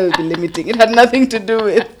lifestyle will be limiting. It had nothing to do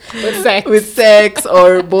with sex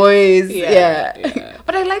or boys. Yeah.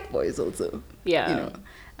 But I like boys also. Yeah. You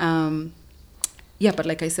know. But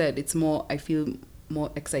like I said, it's more, I feel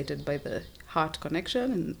more excited by the heart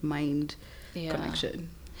connection and mind connection.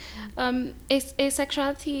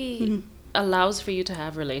 Asexuality allows for you to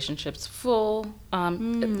have relationships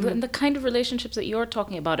the kind of relationships that you're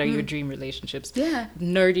talking about are your dream relationships. Yeah.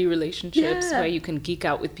 Nerdy relationships Yeah. where you can geek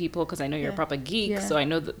out with people, because I know you're a proper geek. Yeah. So I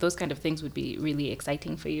know that those kind of things would be really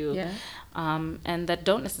exciting for you. Yeah. And that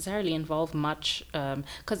don't necessarily involve much,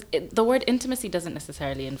 because the word intimacy doesn't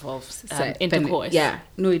necessarily involve intercourse. Yeah.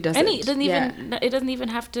 No, it doesn't. It doesn't even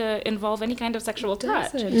have to involve any kind of sexual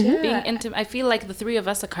touch. doesn't, yeah. Being intimate. I feel like the three of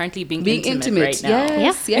us are currently being intimate right now.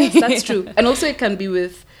 Yes, that's true. And also it can be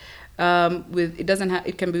with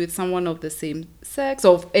it can be with someone of the same sex,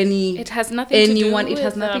 or of any, It has nothing to do anyone. with It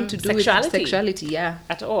has nothing to do sexuality. with sexuality. Yeah.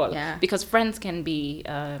 At all. Yeah. Because friends can be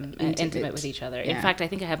intimate with each other. In Yeah. fact, I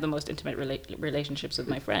think I have the most intimate relationships with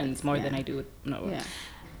my friends, more than I do with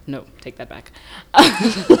no, take that back.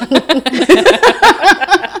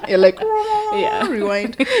 You're like, Yeah.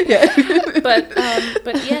 rewind. Yeah. but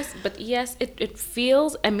yes, it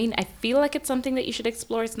feels. I mean, I feel like it's something that you should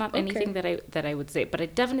explore. It's not anything that I would say, but I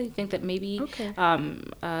definitely think that maybe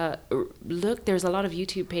look. There's a lot of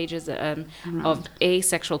YouTube pages of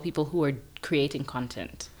asexual people who are creating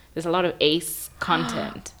content. There's a lot of ace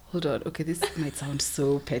content. Hold on. Okay, this might sound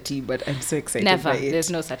so petty, but I'm so excited Never. by it. There's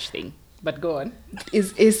no such thing. But go on.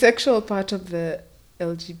 Is asexual part of the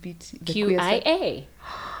LGBT? The queer QIA.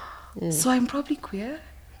 So I'm probably queer?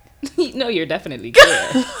 No, you're definitely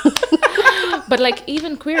queer. But like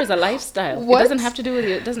even queer is a lifestyle. What? It doesn't have to do with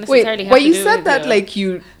you. It doesn't necessarily have but to you do said with that your- like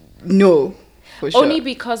you know for sure. only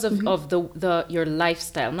because of the your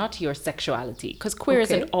lifestyle, not your sexuality. Because queer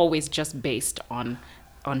isn't always just based on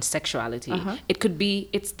sexuality. It could be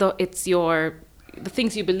it's the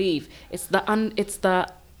things you believe. It's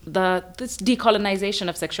this decolonization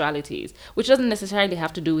of sexualities, which doesn't necessarily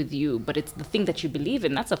have to do with you, but it's the thing that you believe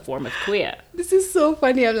in. That's a form of queer. This is so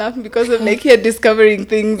funny. I'm laughing because I'm like here discovering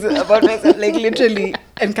things about myself, like literally.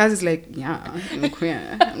 And Kaz is like, yeah, I'm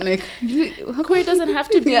queer. I'm like, Queer doesn't have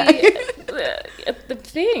to be the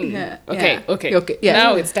thing. Yeah. Okay. Yeah.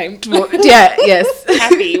 Now it's time to yes.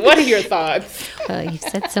 Cathy, what are your thoughts? You've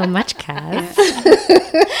said so much, Kaz.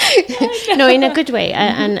 No, in a good way,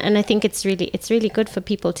 and I think it's really good for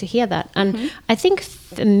people to hear that. And I think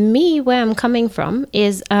for me, where I'm coming from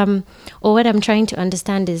is, or what I'm trying to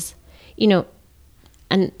understand is, you know,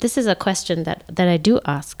 and this is a question that I do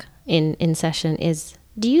ask in session is,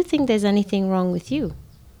 do you think there's anything wrong with you?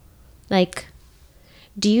 Like,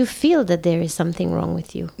 do you feel that there is something wrong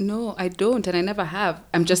with you? No, I don't, and I never have.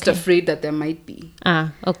 I'm just afraid that there might be.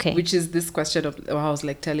 Okay. Which is this question of, I was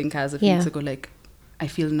like telling Kaz a few weeks ago, like, I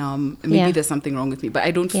feel numb. Maybe there's something wrong with me, but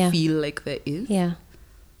I don't feel like there is. Yeah.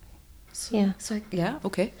 So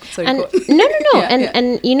okay. Sorry. And no.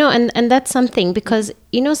 And you know, and that's something, because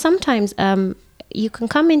you know, sometimes you can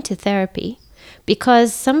come into therapy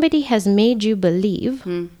because somebody has made you believe,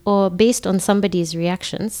 or based on somebody's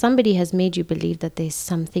reactions, somebody has made you believe that there's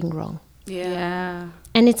something wrong. Yeah.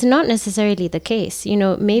 And it's not necessarily the case. You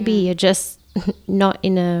know, maybe you're just not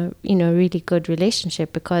in a, you know, really good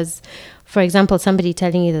relationship, because, for example, somebody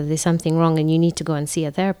telling you that there's something wrong and you need to go and see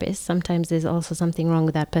a therapist, sometimes there's also something wrong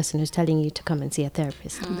with that person who's telling you to come and see a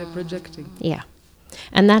therapist. They're projecting. Yeah.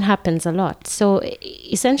 And that happens a lot. So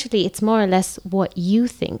essentially, it's more or less what you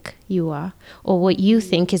think you are, or what you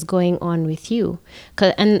think is going on with you.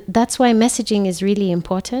 And that's why messaging is really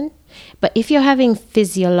important. But if you're having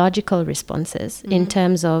physiological responses in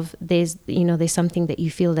terms of there's something that you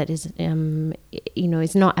feel that is,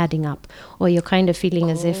 is not adding up, or you're kind of feeling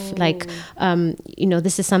as if like,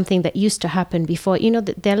 this is something that used to happen before,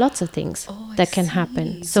 there are lots of things that can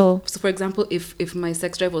happen. So for example, if my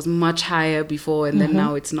sex drive was much higher before and then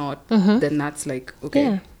now it's not, then that's like,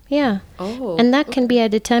 okay. Yeah. Oh. And that can be a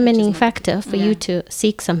determining factor for you to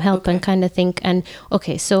seek some help and kind of think. And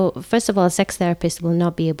so first of all, a sex therapist will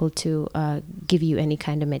not be able to give you any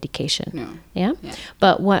kind of medication. No. Yeah.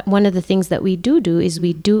 But one of the things that we do is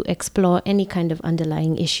we do explore any kind of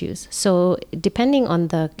underlying issues. So depending on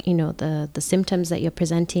the symptoms that you're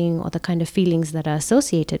presenting, or the kind of feelings that are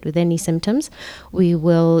associated with any symptoms, we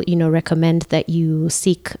will, recommend that you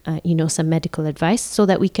seek, some medical advice, so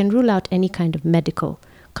that we can rule out any kind of medical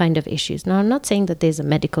kind of issues. Now, I'm not saying that there's a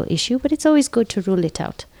medical issue, but it's always good to rule it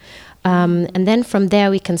out. And then from there,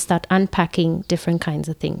 we can start unpacking different kinds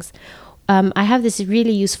of things. I have this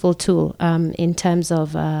really useful tool in terms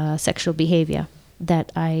of sexual behavior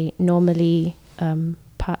that I normally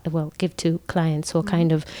give to clients who are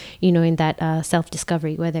kind of, in that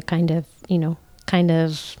self-discovery, where they're kind of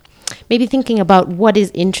maybe thinking about what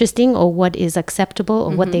is interesting, or what is acceptable,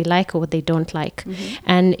 or what they like or what they don't like.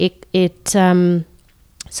 And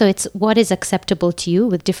so it's what is acceptable to you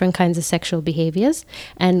with different kinds of sexual behaviors,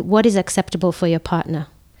 and what is acceptable for your partner.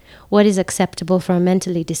 What is acceptable for a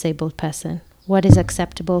mentally disabled person? What is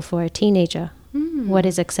acceptable for a teenager? What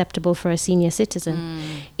is acceptable for a senior citizen?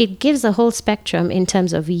 It gives a whole spectrum in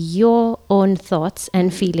terms of your own thoughts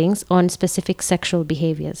and feelings on specific sexual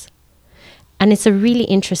behaviors. And it's a really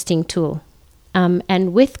interesting tool.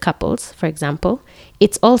 And with couples, for example,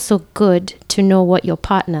 it's also good to know what your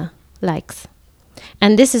partner likes.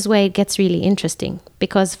 And this is where it gets really interesting,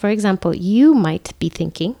 because, for example, you might be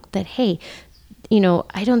thinking that, hey,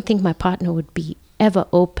 I don't think my partner would be ever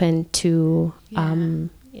open to,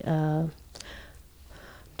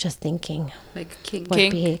 just thinking, like kink,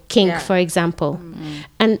 for example.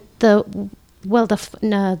 And the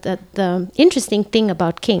interesting thing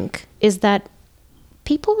about kink is that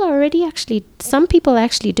some people are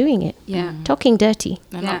actually doing it. Yeah. Talking dirty.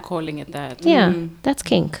 They're not calling it that. Yeah, that's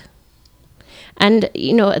kink. And,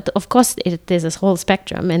 of course, there's this whole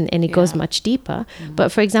spectrum, and it goes much deeper.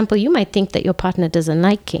 But, for example, you might think that your partner doesn't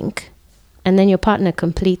like kink, and then your partner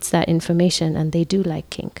completes that information and they do like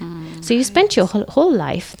kink. So you spent your whole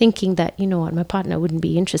life thinking that, my partner wouldn't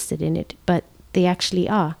be interested in it, but they actually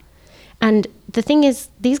are. And the thing is,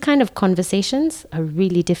 these kind of conversations are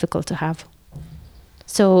really difficult to have.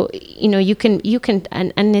 So, you can,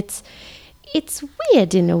 and it's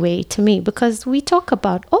weird in a way to me, because we talk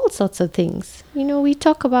about all sorts of things. We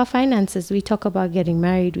talk about finances, we talk about getting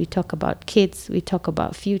married, we talk about kids, we talk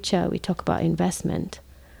about future, we talk about investment.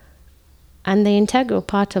 And the integral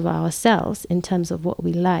part of ourselves, in terms of what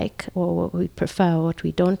we like or what we prefer, or what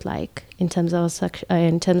we don't like, in terms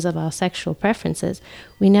of our sexual preferences,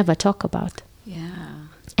 we never talk about. Yeah.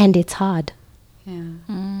 And it's hard. Yeah.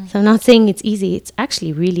 So I'm not saying it's easy. It's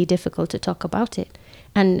actually really difficult to talk about it.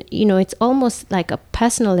 And, it's almost like a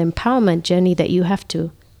personal empowerment journey that you have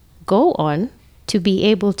to go on to be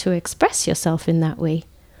able to express yourself in that way.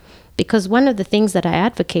 Because one of the things that I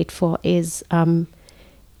advocate for is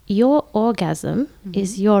your orgasm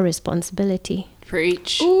is your responsibility.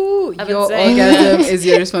 Preach. Ooh, your orgasm is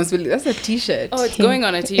your responsibility. That's a t-shirt. Oh, it's going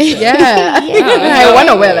on a t-shirt. Yeah. I want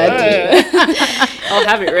to wear that t-shirt. I'll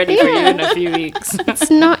have it ready for you in a few weeks. It's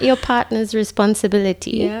not your partner's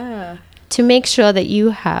responsibility to make sure that you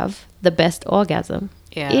have the best orgasm.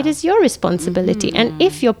 Yeah. It is your responsibility. And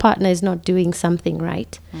if your partner is not doing something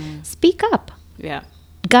right, speak up. Yeah.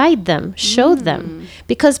 guide them, show them.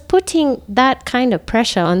 Because putting that kind of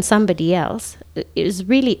pressure on somebody else is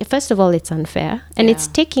really, first of all, it's unfair, and it's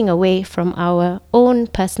taking away from our own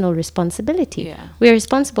personal responsibility. Yeah. We are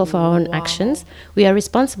responsible for our own actions. We are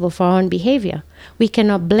responsible for our own behavior. We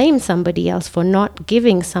cannot blame somebody else for not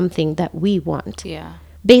giving something that we want Yeah.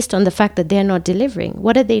 based on the fact that they're not delivering.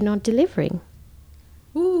 What are they not delivering?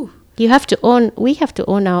 Ooh. We have to own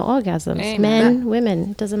our orgasms. Amen. Men, women,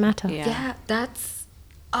 it doesn't matter. Yeah. That's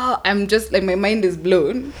I'm just like, my mind is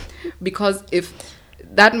blown, because if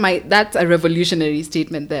that's a revolutionary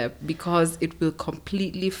statement there, because it will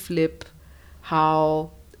completely flip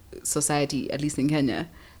how society, at least in Kenya,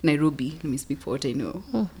 Nairobi, let me speak for what I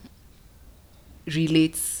know,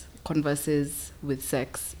 relates, converses with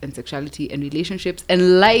sex and sexuality and relationships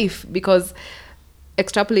and life. Because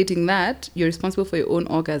extrapolating that, you're responsible for your own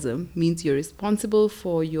orgasm means you're responsible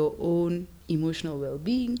for your own emotional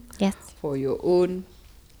well-being, Yes. for your own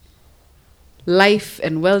life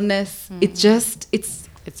and wellness.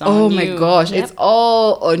 It's on oh my you. gosh, Yep. it's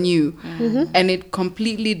all on you. And it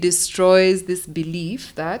completely destroys this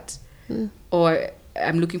belief that or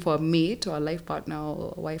I'm looking for a mate or a life partner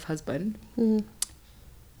or a wife, husband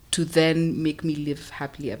to then make me live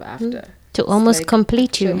happily ever after. To It's almost like,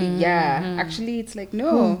 complete you. actually, yeah, actually it's like,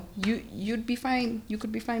 no, you'd be fine. You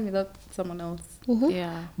could be fine without someone else.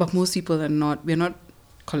 Yeah. But most people are not. We're not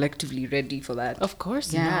collectively ready for that. Of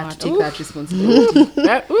course Yeah, not. to take Oof. that responsibility.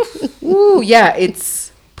 Oof. Ooh, yeah,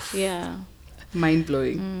 it's Yeah. mind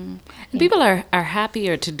blowing. And people are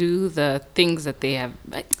happier to do the things that they have,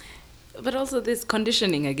 but also this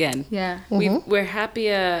conditioning again. Yeah. We're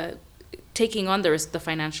happier taking on the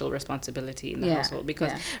financial responsibility in the Yeah, household,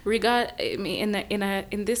 because yeah.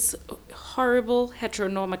 in this horrible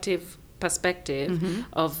heteronormative perspective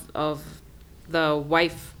of the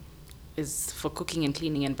wife is for cooking and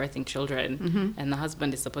cleaning and birthing children, and the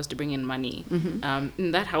husband is supposed to bring in money.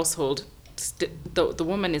 In that household, the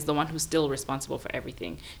woman is the one who's still responsible for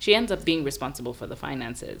everything. She ends up being responsible for the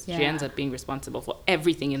finances. She Yeah. ends up being responsible for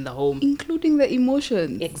everything in the home. Including the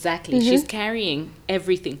emotions. Exactly. She's carrying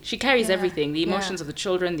everything. She carries everything. The emotions of the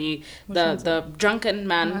children, the drunken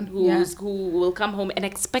man who will come home and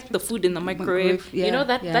expect the food in the microwave. Yeah. You know,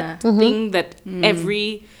 that thing that every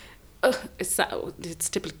it's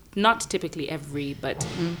not typically every, but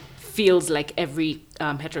feels like every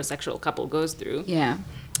heterosexual couple goes through. Yeah.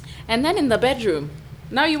 And then in the bedroom,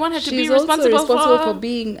 now you want her to be She's also responsible for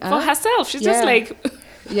being for herself. She's just like,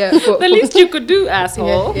 yeah, the least you could do,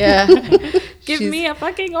 asshole. Yeah. Give me a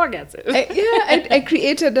fucking orgasm. I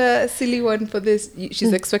created a silly one for this.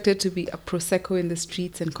 She's expected to be a prosecco in the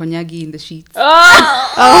streets and cognac in the sheets.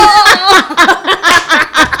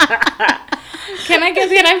 Can I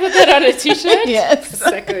put that on a t-shirt? Yes.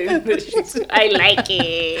 Prosecco in the sheets. I like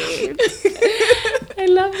it. I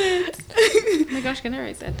love it. Oh my gosh, can I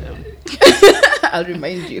write that down? I'll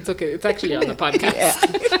remind you. It's okay. It's actually on the podcast.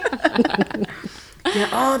 Yeah.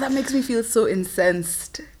 Oh, that makes me feel so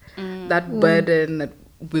incensed. That burden that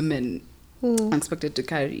women are expected to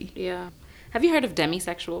carry. Yeah. Have you heard of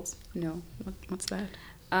demisexuals? No. What's that?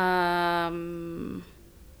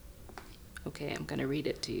 Okay, I'm going to read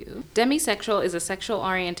it to you. Demisexual is a sexual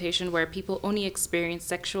orientation where people only experience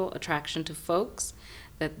sexual attraction to folks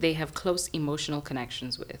that they have close emotional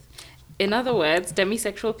connections with. In other words,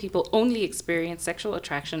 demisexual people only experience sexual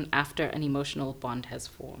attraction after an emotional bond has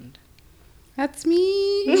formed. That's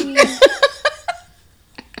me.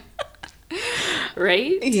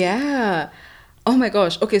 Right? Yeah. Oh my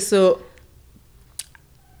gosh. Okay, so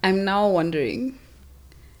I'm now wondering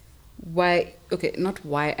why, okay, not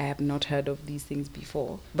why I have not heard of these things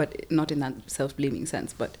before, but not in that self-blaming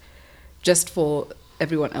sense, but just for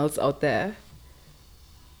everyone else out there.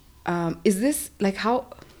 Is this like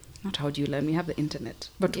not how do you learn? We have the internet,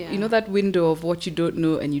 but you know that window of what you don't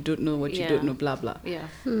know and you don't know what you don't know, blah, blah. Yeah.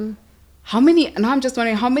 Now I'm just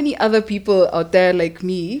wondering how many other people out there like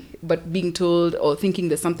me, but being told or thinking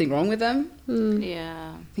there's something wrong with them.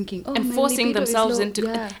 Yeah. Thinking, oh, and my forcing libido is themselves low.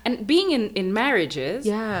 into and being in marriages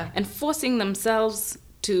and forcing themselves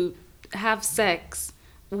to have sex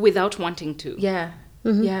without wanting to. Yeah.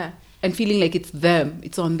 And feeling like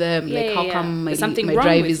it's on them. Like, how come my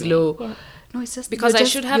drive is low? Yeah. No, it's just because I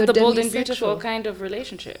should have the bold and demisexual. beautiful kind of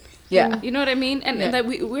relationship. Yeah. You know what I mean? And that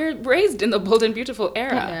we're raised in the bold and beautiful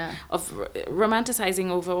era of romanticizing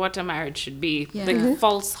over what a marriage should be. Like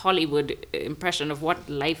false Hollywood impression of what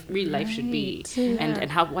real life should be.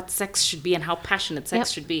 And how what sex should be and how passionate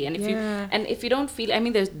sex should be. And if you don't feel, I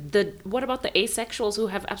mean, there's what about the asexuals who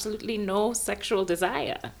have absolutely no sexual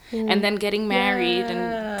desire and then getting married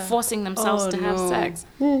and forcing themselves to have sex?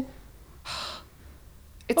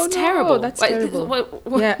 It's Oh, no, terrible. that's What- terrible.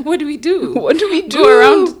 What, Yeah. what do we do? What do we do? Go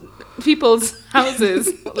around people's houses,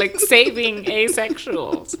 like saving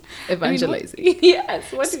asexuals. Evangelizing. I mean,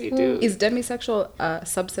 yes. What do we do? Is demisexual a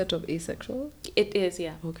subset of asexual? It is,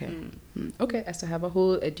 yeah. Okay. Okay, as to have a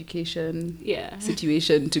whole education Yeah.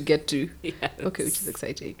 situation to get to. Yes. Okay, which is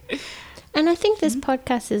exciting. And I think this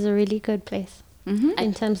podcast is a really good place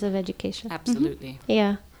in terms of education. Absolutely.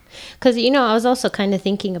 Yeah. Because, I was also kind of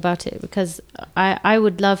thinking about it because I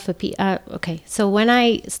would love for people. Okay, so when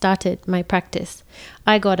I started my practice,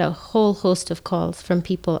 I got a whole host of calls from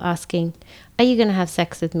people asking, are you going to have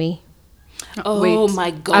sex with me? Oh Wait,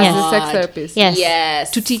 my God. As a sex therapist. Yes.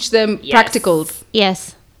 Yes. To teach them Yes. practicals.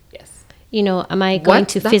 Yes. Yes. Am I going What?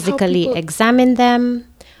 to That's how physically people- examine them?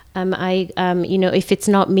 Am I, if it's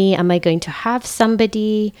not me, am I going to have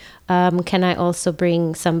somebody? Can I also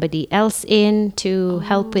bring somebody else in to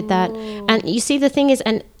help with that? And you see, the thing is,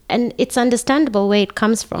 and it's understandable where it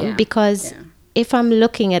comes from Yeah, because yeah. if I'm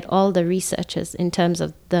looking at all the researchers in terms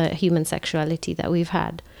of the human sexuality that we've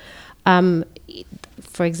had,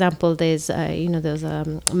 for example, there's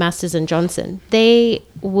Masters and Johnson. They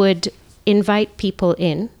would invite people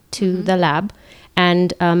in to the lab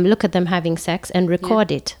and look at them having sex and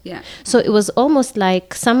record it. Yeah. So it was almost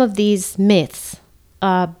like some of these myths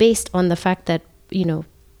are based on the fact that,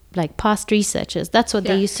 like past researchers, that's what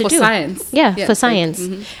they used to for do. science. Yeah, Yeah, for like, science.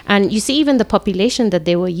 And you see even the population that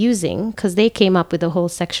they were using, because they came up with a whole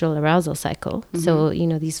sexual arousal cycle. So,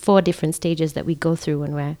 these 4 different stages that we go through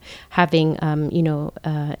when we're having,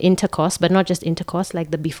 intercourse, but not just intercourse,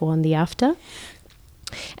 like the before and the after.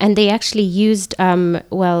 And they actually used, a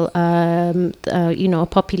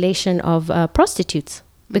population of prostitutes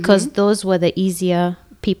because those were the easier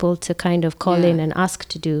people to kind of call in and ask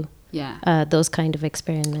to do those kind of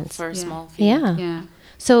experiments. For a small fee. Yeah. Yeah.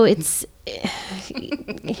 So it's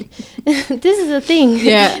this is a thing.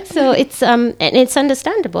 Yeah. So it's and it's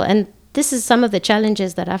understandable, and this is some of the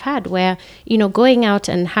challenges that I've had where, going out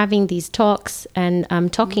and having these talks and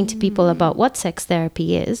talking to people about what sex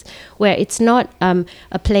therapy is, where it's not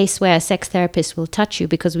a place where a sex therapist will touch you,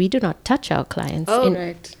 because we do not touch our clients in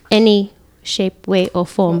Right. any shape, way or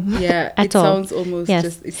form Yeah. at It all. sounds almost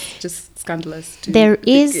Yes. it's just scandalous. To There think.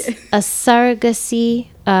 is a surrogacy.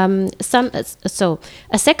 So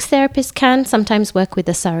a sex therapist can sometimes work with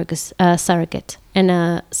a surrogate, and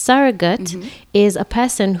a surrogate is a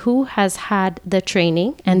person who has had the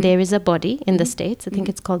training, and there is a body in the States. I think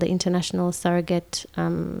it's called the International Surrogate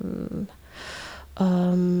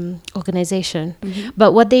Organization.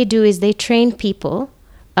 But what they do is they train people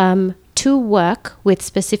to work with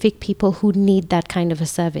specific people who need that kind of a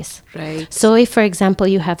service. Right. So if, for example,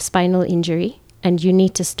 you have spinal injury and you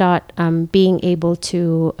need to start being able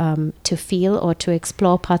to feel or to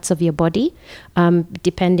explore parts of your body,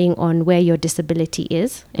 depending on where your disability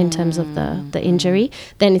is in terms of the injury,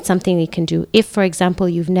 then it's something you can do. If, for example,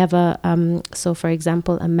 you've never, for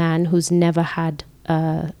example, a man who's never had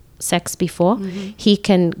sex before, he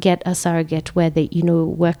can get a surrogate where they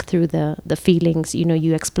work through the feelings,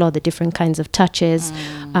 you explore the different kinds of touches,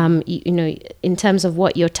 in terms of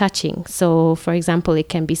what you're touching. So for example, it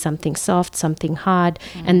can be something soft, something hard,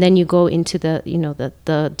 and then you go into the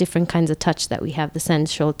different kinds of touch that we have, the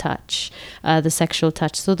sensual touch, the sexual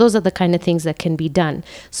touch. So those are the kind of things that can be done.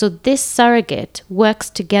 So this surrogate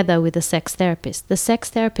works together with the sex therapist. The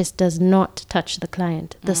sex therapist does not touch the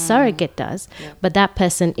client. The surrogate does, but that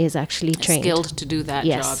person is actually trained. Skilled to do that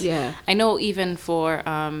Yes. job. Yeah. I know even for,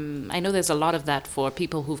 I know there's a lot of that for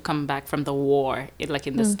people who've come back from the war, like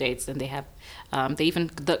in the States, and they have,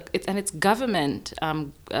 it's government,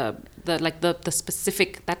 the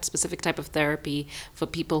specific type of therapy for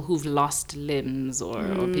people who've lost limbs or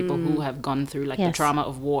people who have gone through the Yes. trauma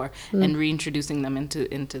of war and reintroducing them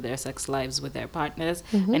into their sex lives with their partners.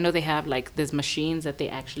 I know they have there's machines that they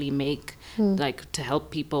actually make to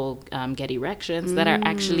help people get erections that are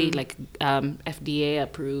actually FDA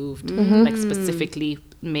approved, specifically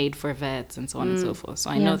made for vets and so on and so forth. So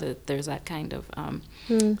I know that there's that kind of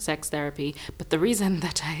sex therapy. But the reason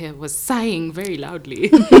that I was sighing very loudly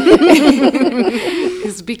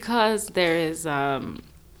is because there is a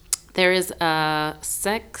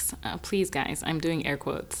sex, please guys, I'm doing air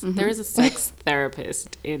quotes. There is a sex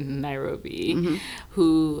therapist in Nairobi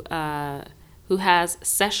who has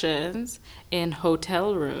sessions in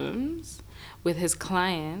hotel rooms with his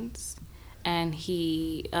clients, and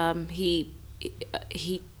his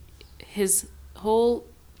whole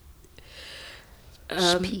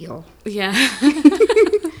Spiel. yeah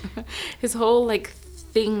his whole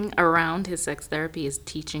thing around his sex therapy is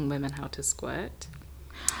teaching women how to squirt.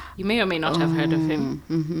 You may or may not have heard of him.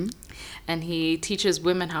 Mm-hmm. And he teaches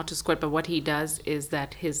women how to squirt, but what he does is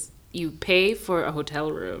that you pay for a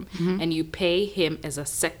hotel room and you pay him as a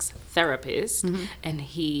sex therapist, and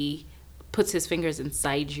he puts his fingers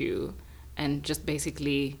inside you and just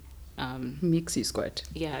basically Makes you squirt.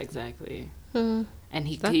 yeah, exactly. And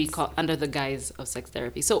he called under the guise of sex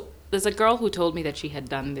therapy. So there's a girl who told me that she had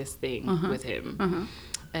done this thing with him,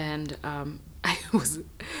 and I was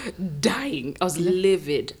dying. I was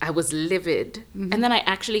livid. And then I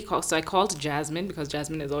actually called. So I called Jasmine, because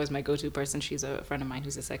Jasmine is always my go-to person. She's a friend of mine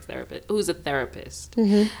who's a sex therapist, who's a therapist.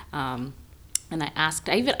 And I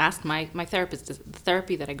even asked my therapist, the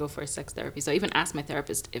therapy that I go for is sex therapy. So I even asked my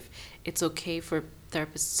therapist if it's okay for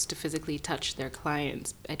therapists to physically touch their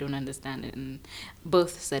clients. I don't understand it. And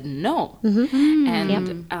both said no.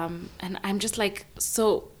 And I'm just like,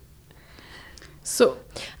 so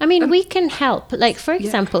I mean, we can help. Like, for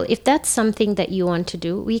example, if that's something that you want to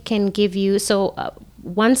do, we can give you. So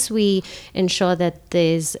once we ensure that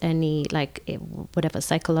there's any, like, whatever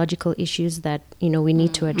psychological issues that, you know, we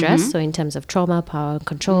need to address. So in terms of trauma, power,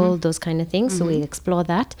 control, those kind of things. So we explore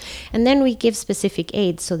that. And then we give specific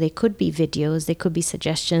aids. So they could be videos, they could be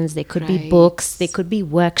suggestions, they could be books, they could be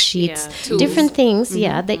worksheets, different things,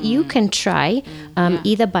 that you can try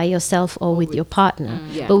either by yourself or with your partner.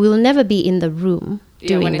 But we will never be in the room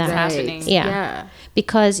doing when that. it's happening.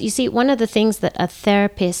 Because you see, one of the things that a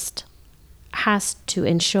therapist has to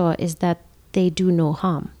ensure is that they do no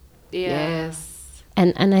harm. Yes.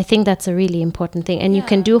 And I think that's a really important thing. And you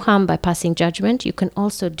can do harm by passing judgment. You can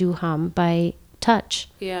also do harm by touch.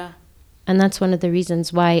 And that's one of the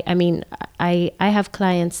reasons why, I mean, I have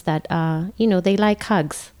clients that are, you know, they like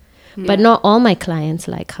hugs. But not all my clients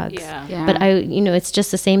like hugs. But it's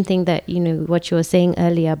just the same thing that, you know, what you were saying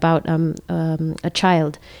earlier about a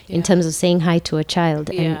child, in terms of saying hi to a child.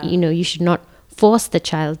 And, you know, you should not force the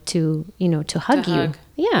child to, you know, to hug you.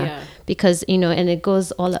 Because, you know, and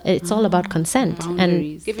it's all about consent. Boundaries.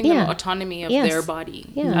 And giving them autonomy of their body.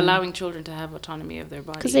 Allowing children to have autonomy of their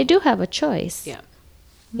body. Because they do have a choice.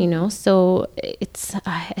 You know, so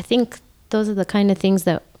I think those are the kind of things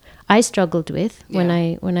that I struggled with when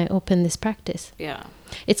I opened this practice.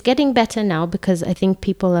 It's getting better now, because I think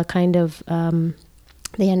people are kind of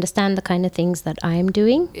they understand the kind of things that I'm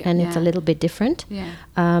doing, and it's a little bit different.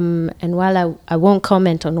 And while I won't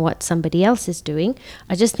comment on what somebody else is doing,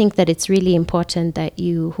 I just think that it's really important that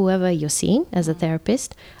whoever you're seeing as a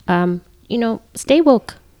therapist, you know, stay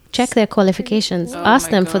woke. Check their qualifications. Ask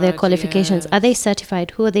them for their qualifications. Are they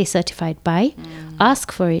certified? Who are they certified by?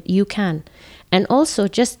 Ask for it. You can. And also,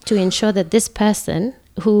 just to ensure that this person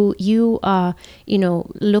who you are, you know,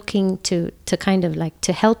 looking to kind of like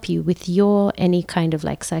to help you with your any kind of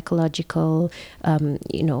like psychological,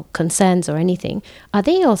 you know, concerns or anything, are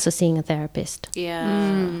they also seeing a therapist?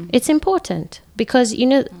 It's important, because, you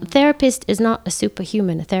know, therapist is not a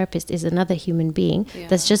superhuman. A therapist is another human being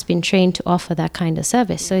that's just been trained to offer that kind of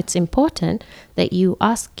service. So it's important that you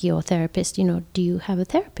ask your therapist, you know, do you have a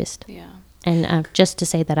therapist? And just to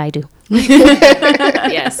say that I do.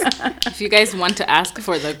 Yes. If you guys want to ask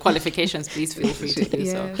for the qualifications, please feel free to do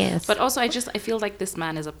so. Yes. But also, I feel like this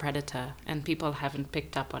man is a predator, and people haven't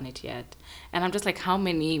picked up on it yet. And I'm just like, how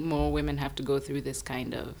many more women have to go through this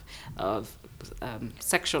kind of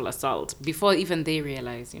sexual assault before even they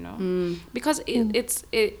realize, you know? Because it's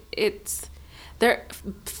there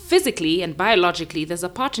physically and biologically. There's a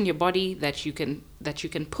part in your body that you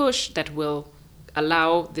can push that will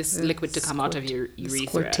allow this liquid to come out of your urethra.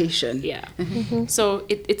 Squirtation. So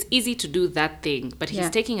it's easy to do that thing, but he's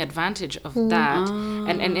taking advantage of that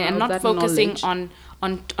and not that focusing knowledge.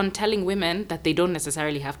 on telling women that they don't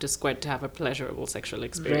necessarily have to squirt to have a pleasurable sexual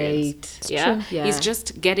experience. He's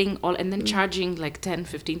just getting all, and then charging like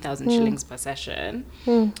 10,000-15,000 shillings per session,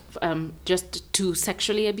 just to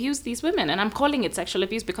sexually abuse these women. And I'm calling it sexual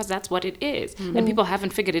abuse because that's what it is, and people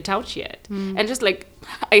haven't figured it out yet. And just like,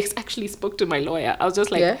 I actually spoke to my lawyer. I was just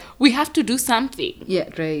like, we have to do something.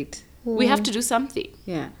 We have to do something.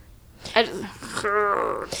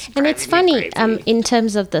 And it's funny, in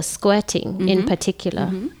terms of the squirting in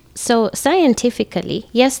particular. So scientifically,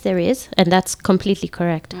 yes, there is, and that's completely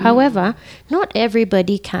correct. However, not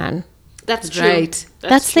everybody can. That's true.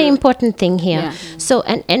 That's the important thing here. So,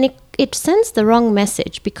 and it sends the wrong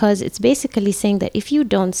message, because it's basically saying that if you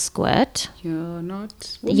don't squirt, you're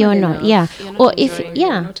not, or if,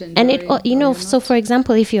 and it, you know, so for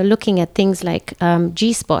example, if you're looking at things like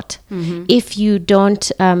G-spot, if you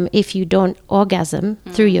don't orgasm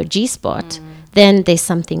through your G-spot, then there's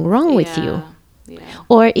something wrong with you.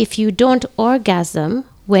 Or if you don't orgasm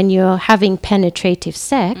when you're having penetrative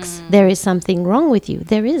sex, there is something wrong with you.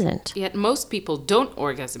 There isn't. Yet most people don't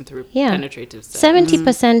orgasm through Yeah. penetrative sex.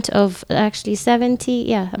 70% of, actually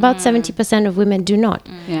 70% of women do not.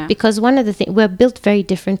 Yeah. Because one of the things, we're built very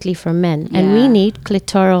differently from men, and we Yeah. need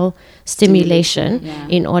clitoral stimulation Yeah.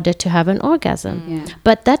 in order to have an orgasm. Yeah.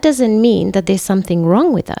 But that doesn't mean that there's something wrong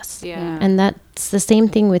with us. Yeah. And that's the same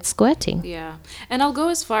thing with squirting. Yeah. And I'll go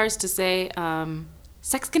as far as to say,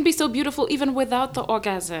 sex can be so beautiful even without the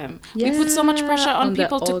orgasm. We put so much pressure on on the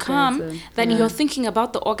people to come orgasm. that Yeah. you're thinking about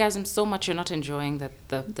the orgasm so much you're not enjoying the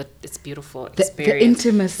it's beautiful The experience.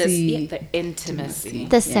 intimacy. The intimacy.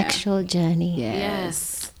 The sexual journey.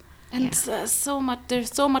 Yes. And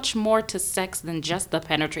there's so much more to sex than just the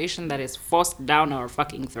penetration that is forced down our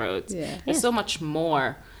fucking throats. Yeah. There's so much more.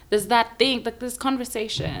 There's that thing, like this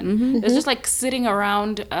conversation. Mm-hmm. There's just like sitting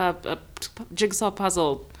around a jigsaw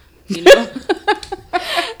puzzle, you know?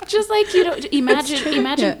 Just like, you know,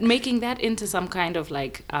 imagine making that into some kind of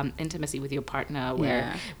like intimacy with your partner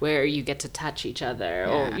where you get to touch each other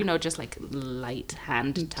or, you know, just like light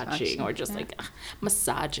hand touching or just like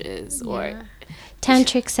massages or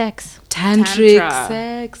Tantric sex. Tantric Tantra.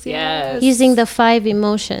 sex. Yes. Using the 5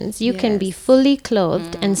 emotions, you can be fully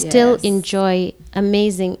clothed and still Yes. enjoy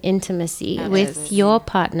amazing intimacy with your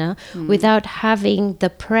partner without having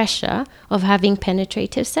the pressure of having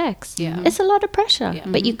penetrative sex. Yeah. It's a lot of pressure,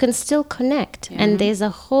 but you can still connect. And there's a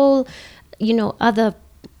whole, you know, other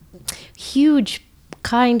huge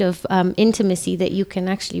kind of intimacy that you can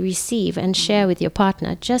actually receive and share with your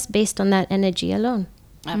partner just based on that energy alone.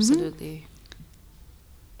 Absolutely.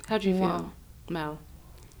 How do you feel, Mel?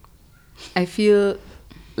 I feel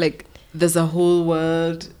like there's a whole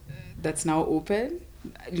world that's now open,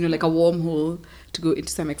 you know, like a wormhole to go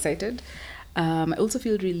into. So I'm excited. I also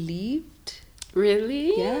feel relieved.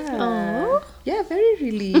 Really? Yeah. Yeah, very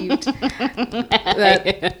relieved.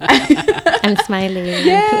 I'm smiling.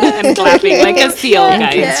 I'm clapping like a seal,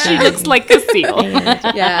 guys. She looks like a seal.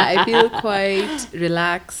 Yeah, I feel quite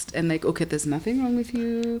relaxed and like, okay, there's nothing wrong with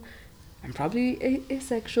you. I'm probably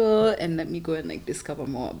asexual, and let me go and like discover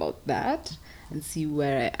more about that and see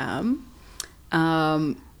where I am.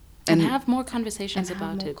 And have more conversations and have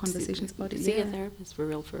about more it. conversations about it, See a yeah. therapist, for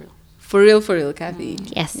real, for real. For real, Cathy.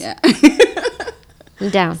 Yes. Yeah. I'm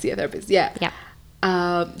down. See a therapist. Yeah.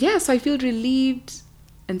 Yeah. So I feel relieved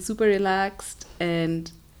and super relaxed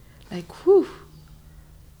and like, whew.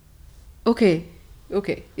 Okay.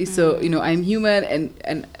 So, you know, I'm human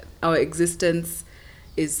and our existence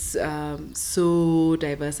is so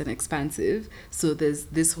diverse and expansive. So there's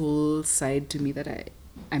this whole side to me that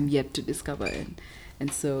I'm yet to discover.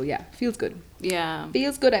 And so, yeah, feels good. Yeah.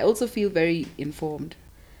 Feels good. I also feel very informed.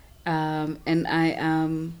 And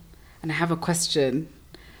I have a question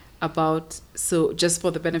about, so just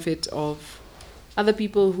for the benefit of other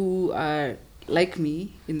people who are like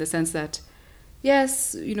me, in the sense that,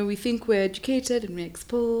 yes, you know, we think we're educated and we're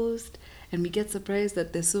exposed and we get surprised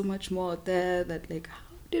that there's so much more out there that, like, how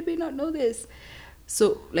did we not know this?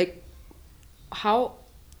 So, like, how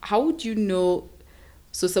would you know?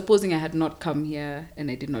 So supposing I had not come here and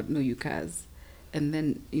I did not know you, Kaz, and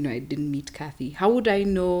then, you know, I didn't meet Cathy, how would I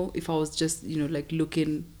know if I was just, you know, like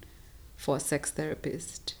looking for a sex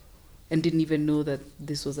therapist and didn't even know that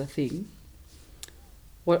this was a thing?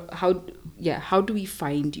 How do we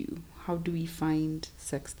find you? How do we find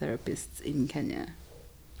sex therapists in Kenya?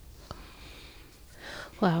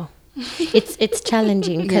 Wow. It's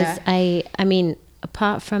challenging because I mean,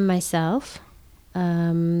 apart from myself,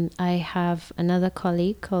 I have another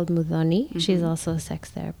colleague called Mudhoni. She's also a sex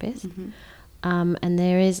therapist. And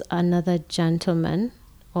there is another gentleman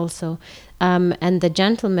also. And the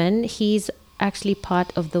gentleman, he's actually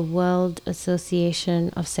part of the World Association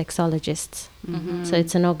of Sexologists. So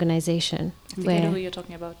it's an organization. I think I know who you're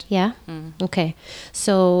talking about. Yeah? Okay.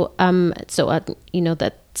 So, you know,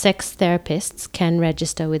 that sex therapists can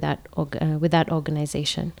register with that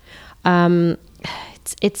organization.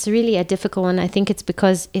 It's really a difficult one. I think it's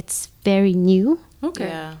because it's very new. Okay.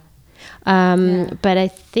 Yeah. But I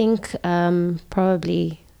think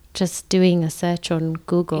probably just doing a search on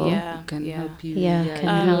Google Can help you. can you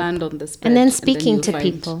help. land on the spread. And then speaking you'll to find-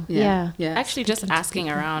 people. Yeah. Actually, just asking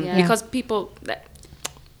around people. because people.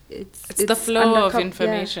 It's the flow of undercover-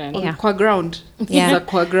 information. On Yeah. qua ground. Yeah. It's a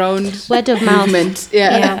qua ground Word of mouth. movement.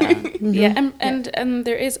 Yeah. Yeah, and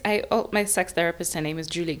there is my sex therapist. Her name is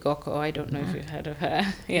Julie Goko. I don't know if you've heard of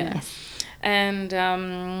her. Yeah, and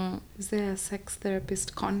Is there a sex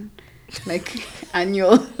therapist con? Like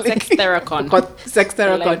annual sex theracon. Sex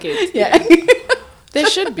theracon. I like it. Yeah. There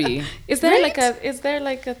should be. Is there Right?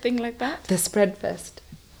 like a thing like that? The Spread Fest.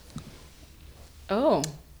 Oh,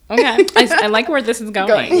 Okay. I like where this is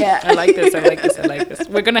going. Yeah. I like this.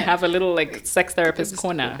 We're going to have a little like sex therapist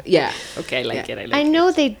corner. Yeah. Okay, I like Yeah. it. I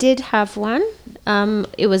know they did have one.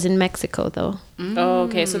 It was in Mexico, though. Oh,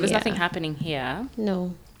 okay, so there's Yeah. nothing happening here.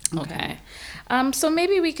 No. Okay. So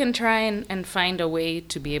maybe we can try and find a way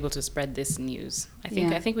to be able to spread this news. I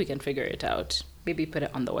think we can figure it out. Maybe put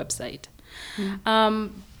it on the website.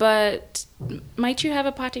 But might you have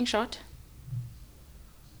a parting shot?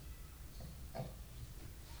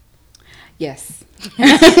 Yes.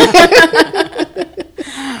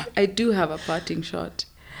 I do have a parting shot,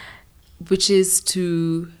 which is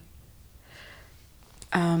to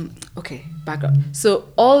okay, background. So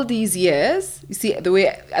all these years, you see, the way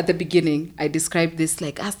at the beginning I described this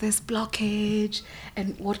like as this blockage,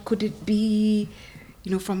 and what could it be,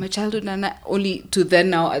 from my childhood, and only to then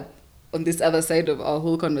now on this other side of our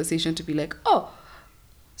whole conversation to be like, oh,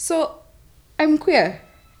 so I'm queer,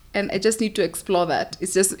 and I just need to explore that.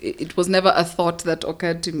 It's just it was never a thought that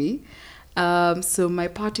occurred to me. So my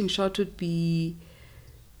parting shot would be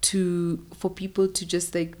for people to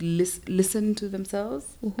just like listen to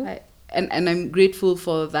themselves. And I'm grateful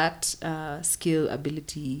for that skill,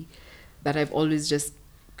 ability, that I've always just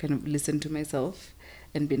kind of listened to myself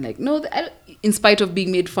and been like, no, in spite of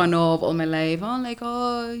being made fun of all my life,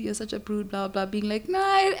 oh, you're such a prude, blah, blah, being like, nah,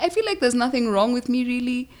 I feel like there's nothing wrong with me,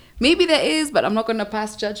 really. Maybe there is, but I'm not going to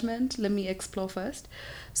pass judgment. Let me explore first.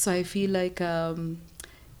 So I feel like, I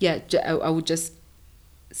would just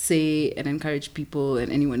say and encourage people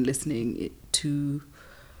and anyone listening to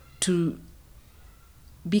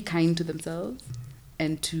be kind to themselves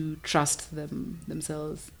and to trust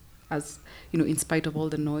themselves, as in spite of all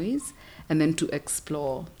the noise, and then to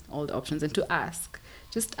explore all the options and to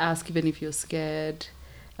just ask even if you're scared.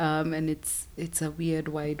 And it's a weird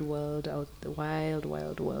wild world out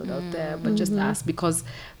there, but just ask, because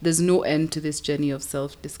there's no end to this journey of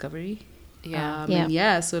self-discovery.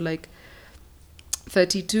 So like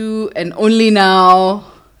 32 and only now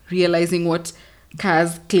realizing what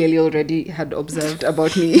Kaz clearly already had observed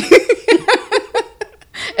about me.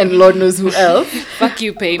 And Lord knows who else. Fuck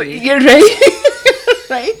you, baby. You're right.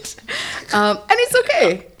 Right? And it's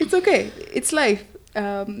okay. It's life.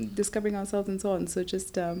 Discovering ourselves and so on. So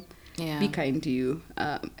just be kind to you,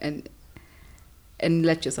 and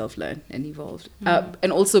let yourself learn and evolve.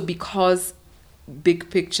 And also, because big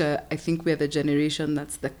picture, I think we're the generation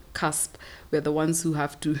that's the cusp. We're the ones who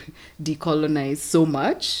have to decolonize so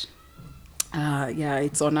much.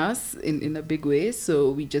 It's on us in a big way. So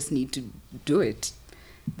we just need to do it.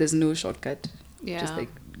 There's no shortcut. Just like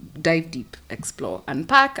dive deep, explore,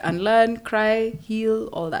 unpack, unlearn, cry, heal,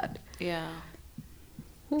 all that. Yeah.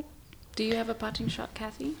 Do you have a parting shot,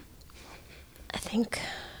 Cathy? I think,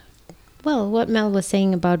 what Mel was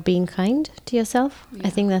saying about being kind to yourself, I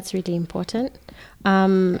think that's really important.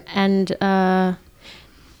 And try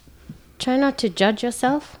not to judge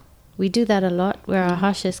yourself. We do that a lot. We're our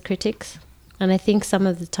harshest critics. And I think some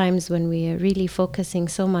of the times when we are really focusing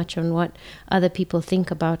so much on what other people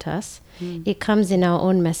think about us, it comes in our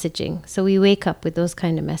own messaging. So we wake up with those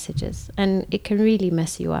kind of messages, and it can really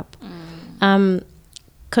mess you up.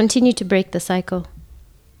 Continue to break the cycle.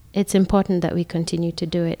 It's important that we continue to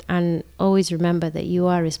do it, and always remember that you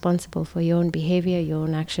are responsible for your own behavior, your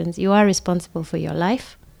own actions. You are responsible for your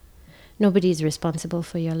life. Nobody is responsible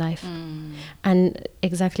for your life. And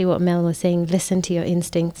exactly what Mel was saying, listen to your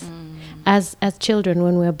instincts. As children,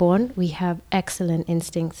 when we're born, we have excellent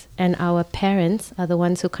instincts, and our parents are the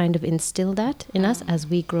ones who kind of instill that in us as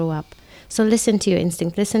we grow up. So listen to your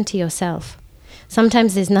instinct, listen to yourself.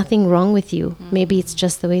 Sometimes there's nothing wrong with you. Maybe it's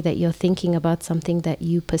just the way that you're thinking about something that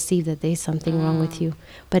you perceive that there's something wrong with you.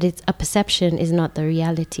 But it's a perception is not the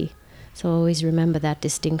reality. So always remember that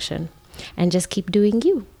distinction. And just keep doing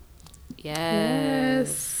you.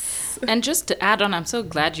 Yes. And just to add on, I'm so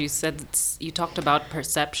glad you said you talked about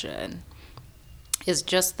perception. It's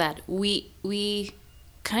just that we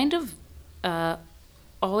kind of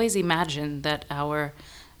always imagine that our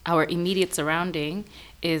immediate surrounding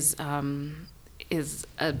is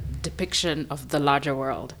a depiction of the larger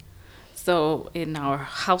world. So in our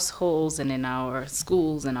households and in our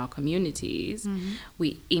schools and our communities,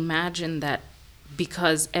 we imagine that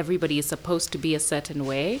because everybody is supposed to be a certain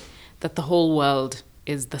way, that the whole world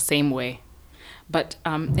is the same way. But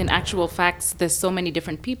in actual facts, there's so many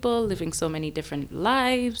different people living so many different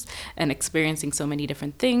lives and experiencing so many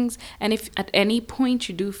different things. And if at any point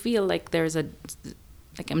you do feel like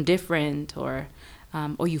I'm different, or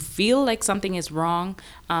you feel like something is wrong,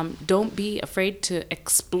 don't be afraid to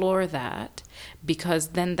explore that, because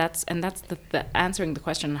then that's the answering the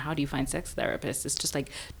question, how do you find sex therapists? It's just like,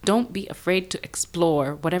 don't be afraid to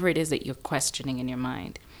explore whatever it is that you're questioning in your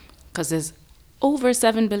mind. because there's over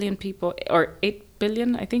 7 billion people, or 8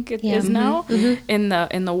 billion, I think it Yeah. is now, in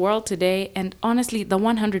the world today. And honestly, the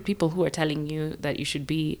 100 people who are telling you that you should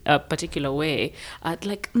be a particular way are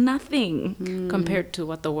like nothing compared to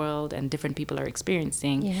what the world and different people are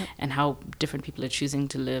experiencing, Yeah. and how different people are choosing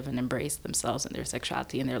to live and embrace themselves and their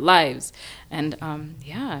sexuality in their lives. And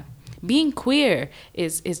being queer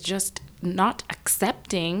is just not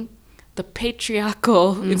accepting the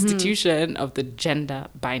patriarchal institution of the gender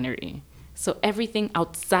binary. So everything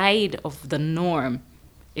outside of the norm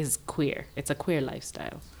is queer. It's a queer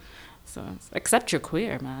lifestyle. So accept you're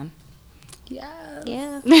queer, man. Yeah.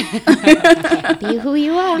 Yeah. Be who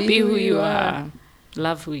you are. Be who you are.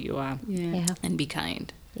 Love who you are. Yeah. And be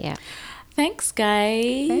kind. Yeah. Thanks,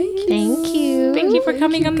 guys. Thank you. Thank you for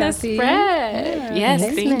coming you, on the Cathy. spread. Yes,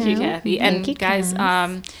 Yes, thank you, ma'am. Cathy. Thank And you, guys,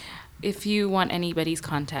 Cass. if you want anybody's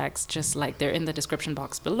contacts, just like they're in the description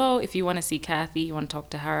box below. If you want to see Cathy, you want to talk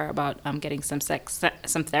to her about getting some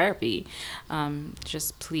therapy,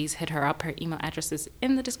 just please hit her up. Her email address is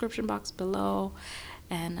in the description box below.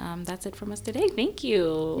 And that's it from us today. Thank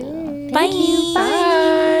you. Bye.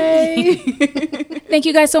 Bye. Thank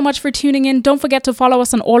you guys so much for tuning in. Don't forget to follow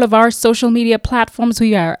us on all of our social media platforms.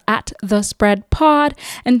 We are at The Spread Pod.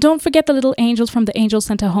 And don't forget the little angels from the Angel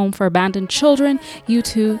Center Home for Abandoned Children. You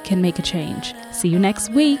too can make a change. See you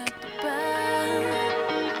next week.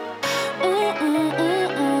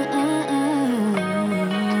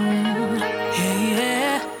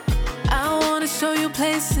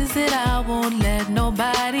 Places that I won't let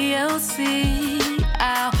nobody else see.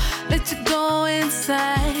 I'll let you go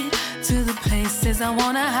inside to the places I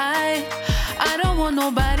wanna hide. I don't want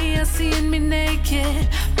nobody else seeing me naked,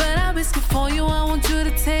 but I risk it for you, I want you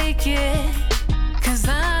to take it. Cause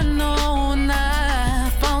I know I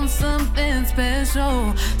found something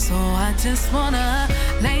special. So I just wanna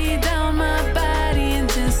lay down my body and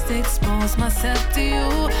just expose myself to you.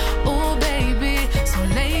 Oh baby, so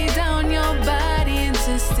lay down your body and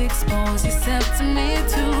just expose yourself to me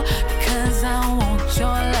too. Cause I want your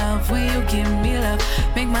love, will you give me love?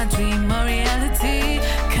 Make my dream a reality.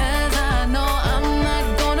 Cause I know I'm not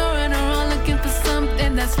gonna run around looking for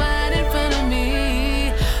something that's right in front of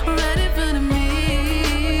me. Right in front of me.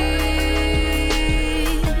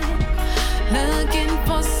 Looking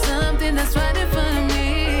for something that's right in front of me.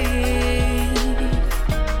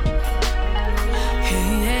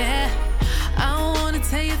 Yeah, I wanna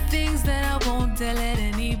tell you things that I won't tell let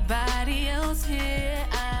anybody else hear.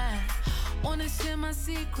 I wanna share my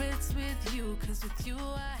secrets with you, cause with you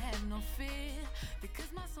I have no fear. Because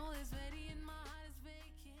my soul is ready.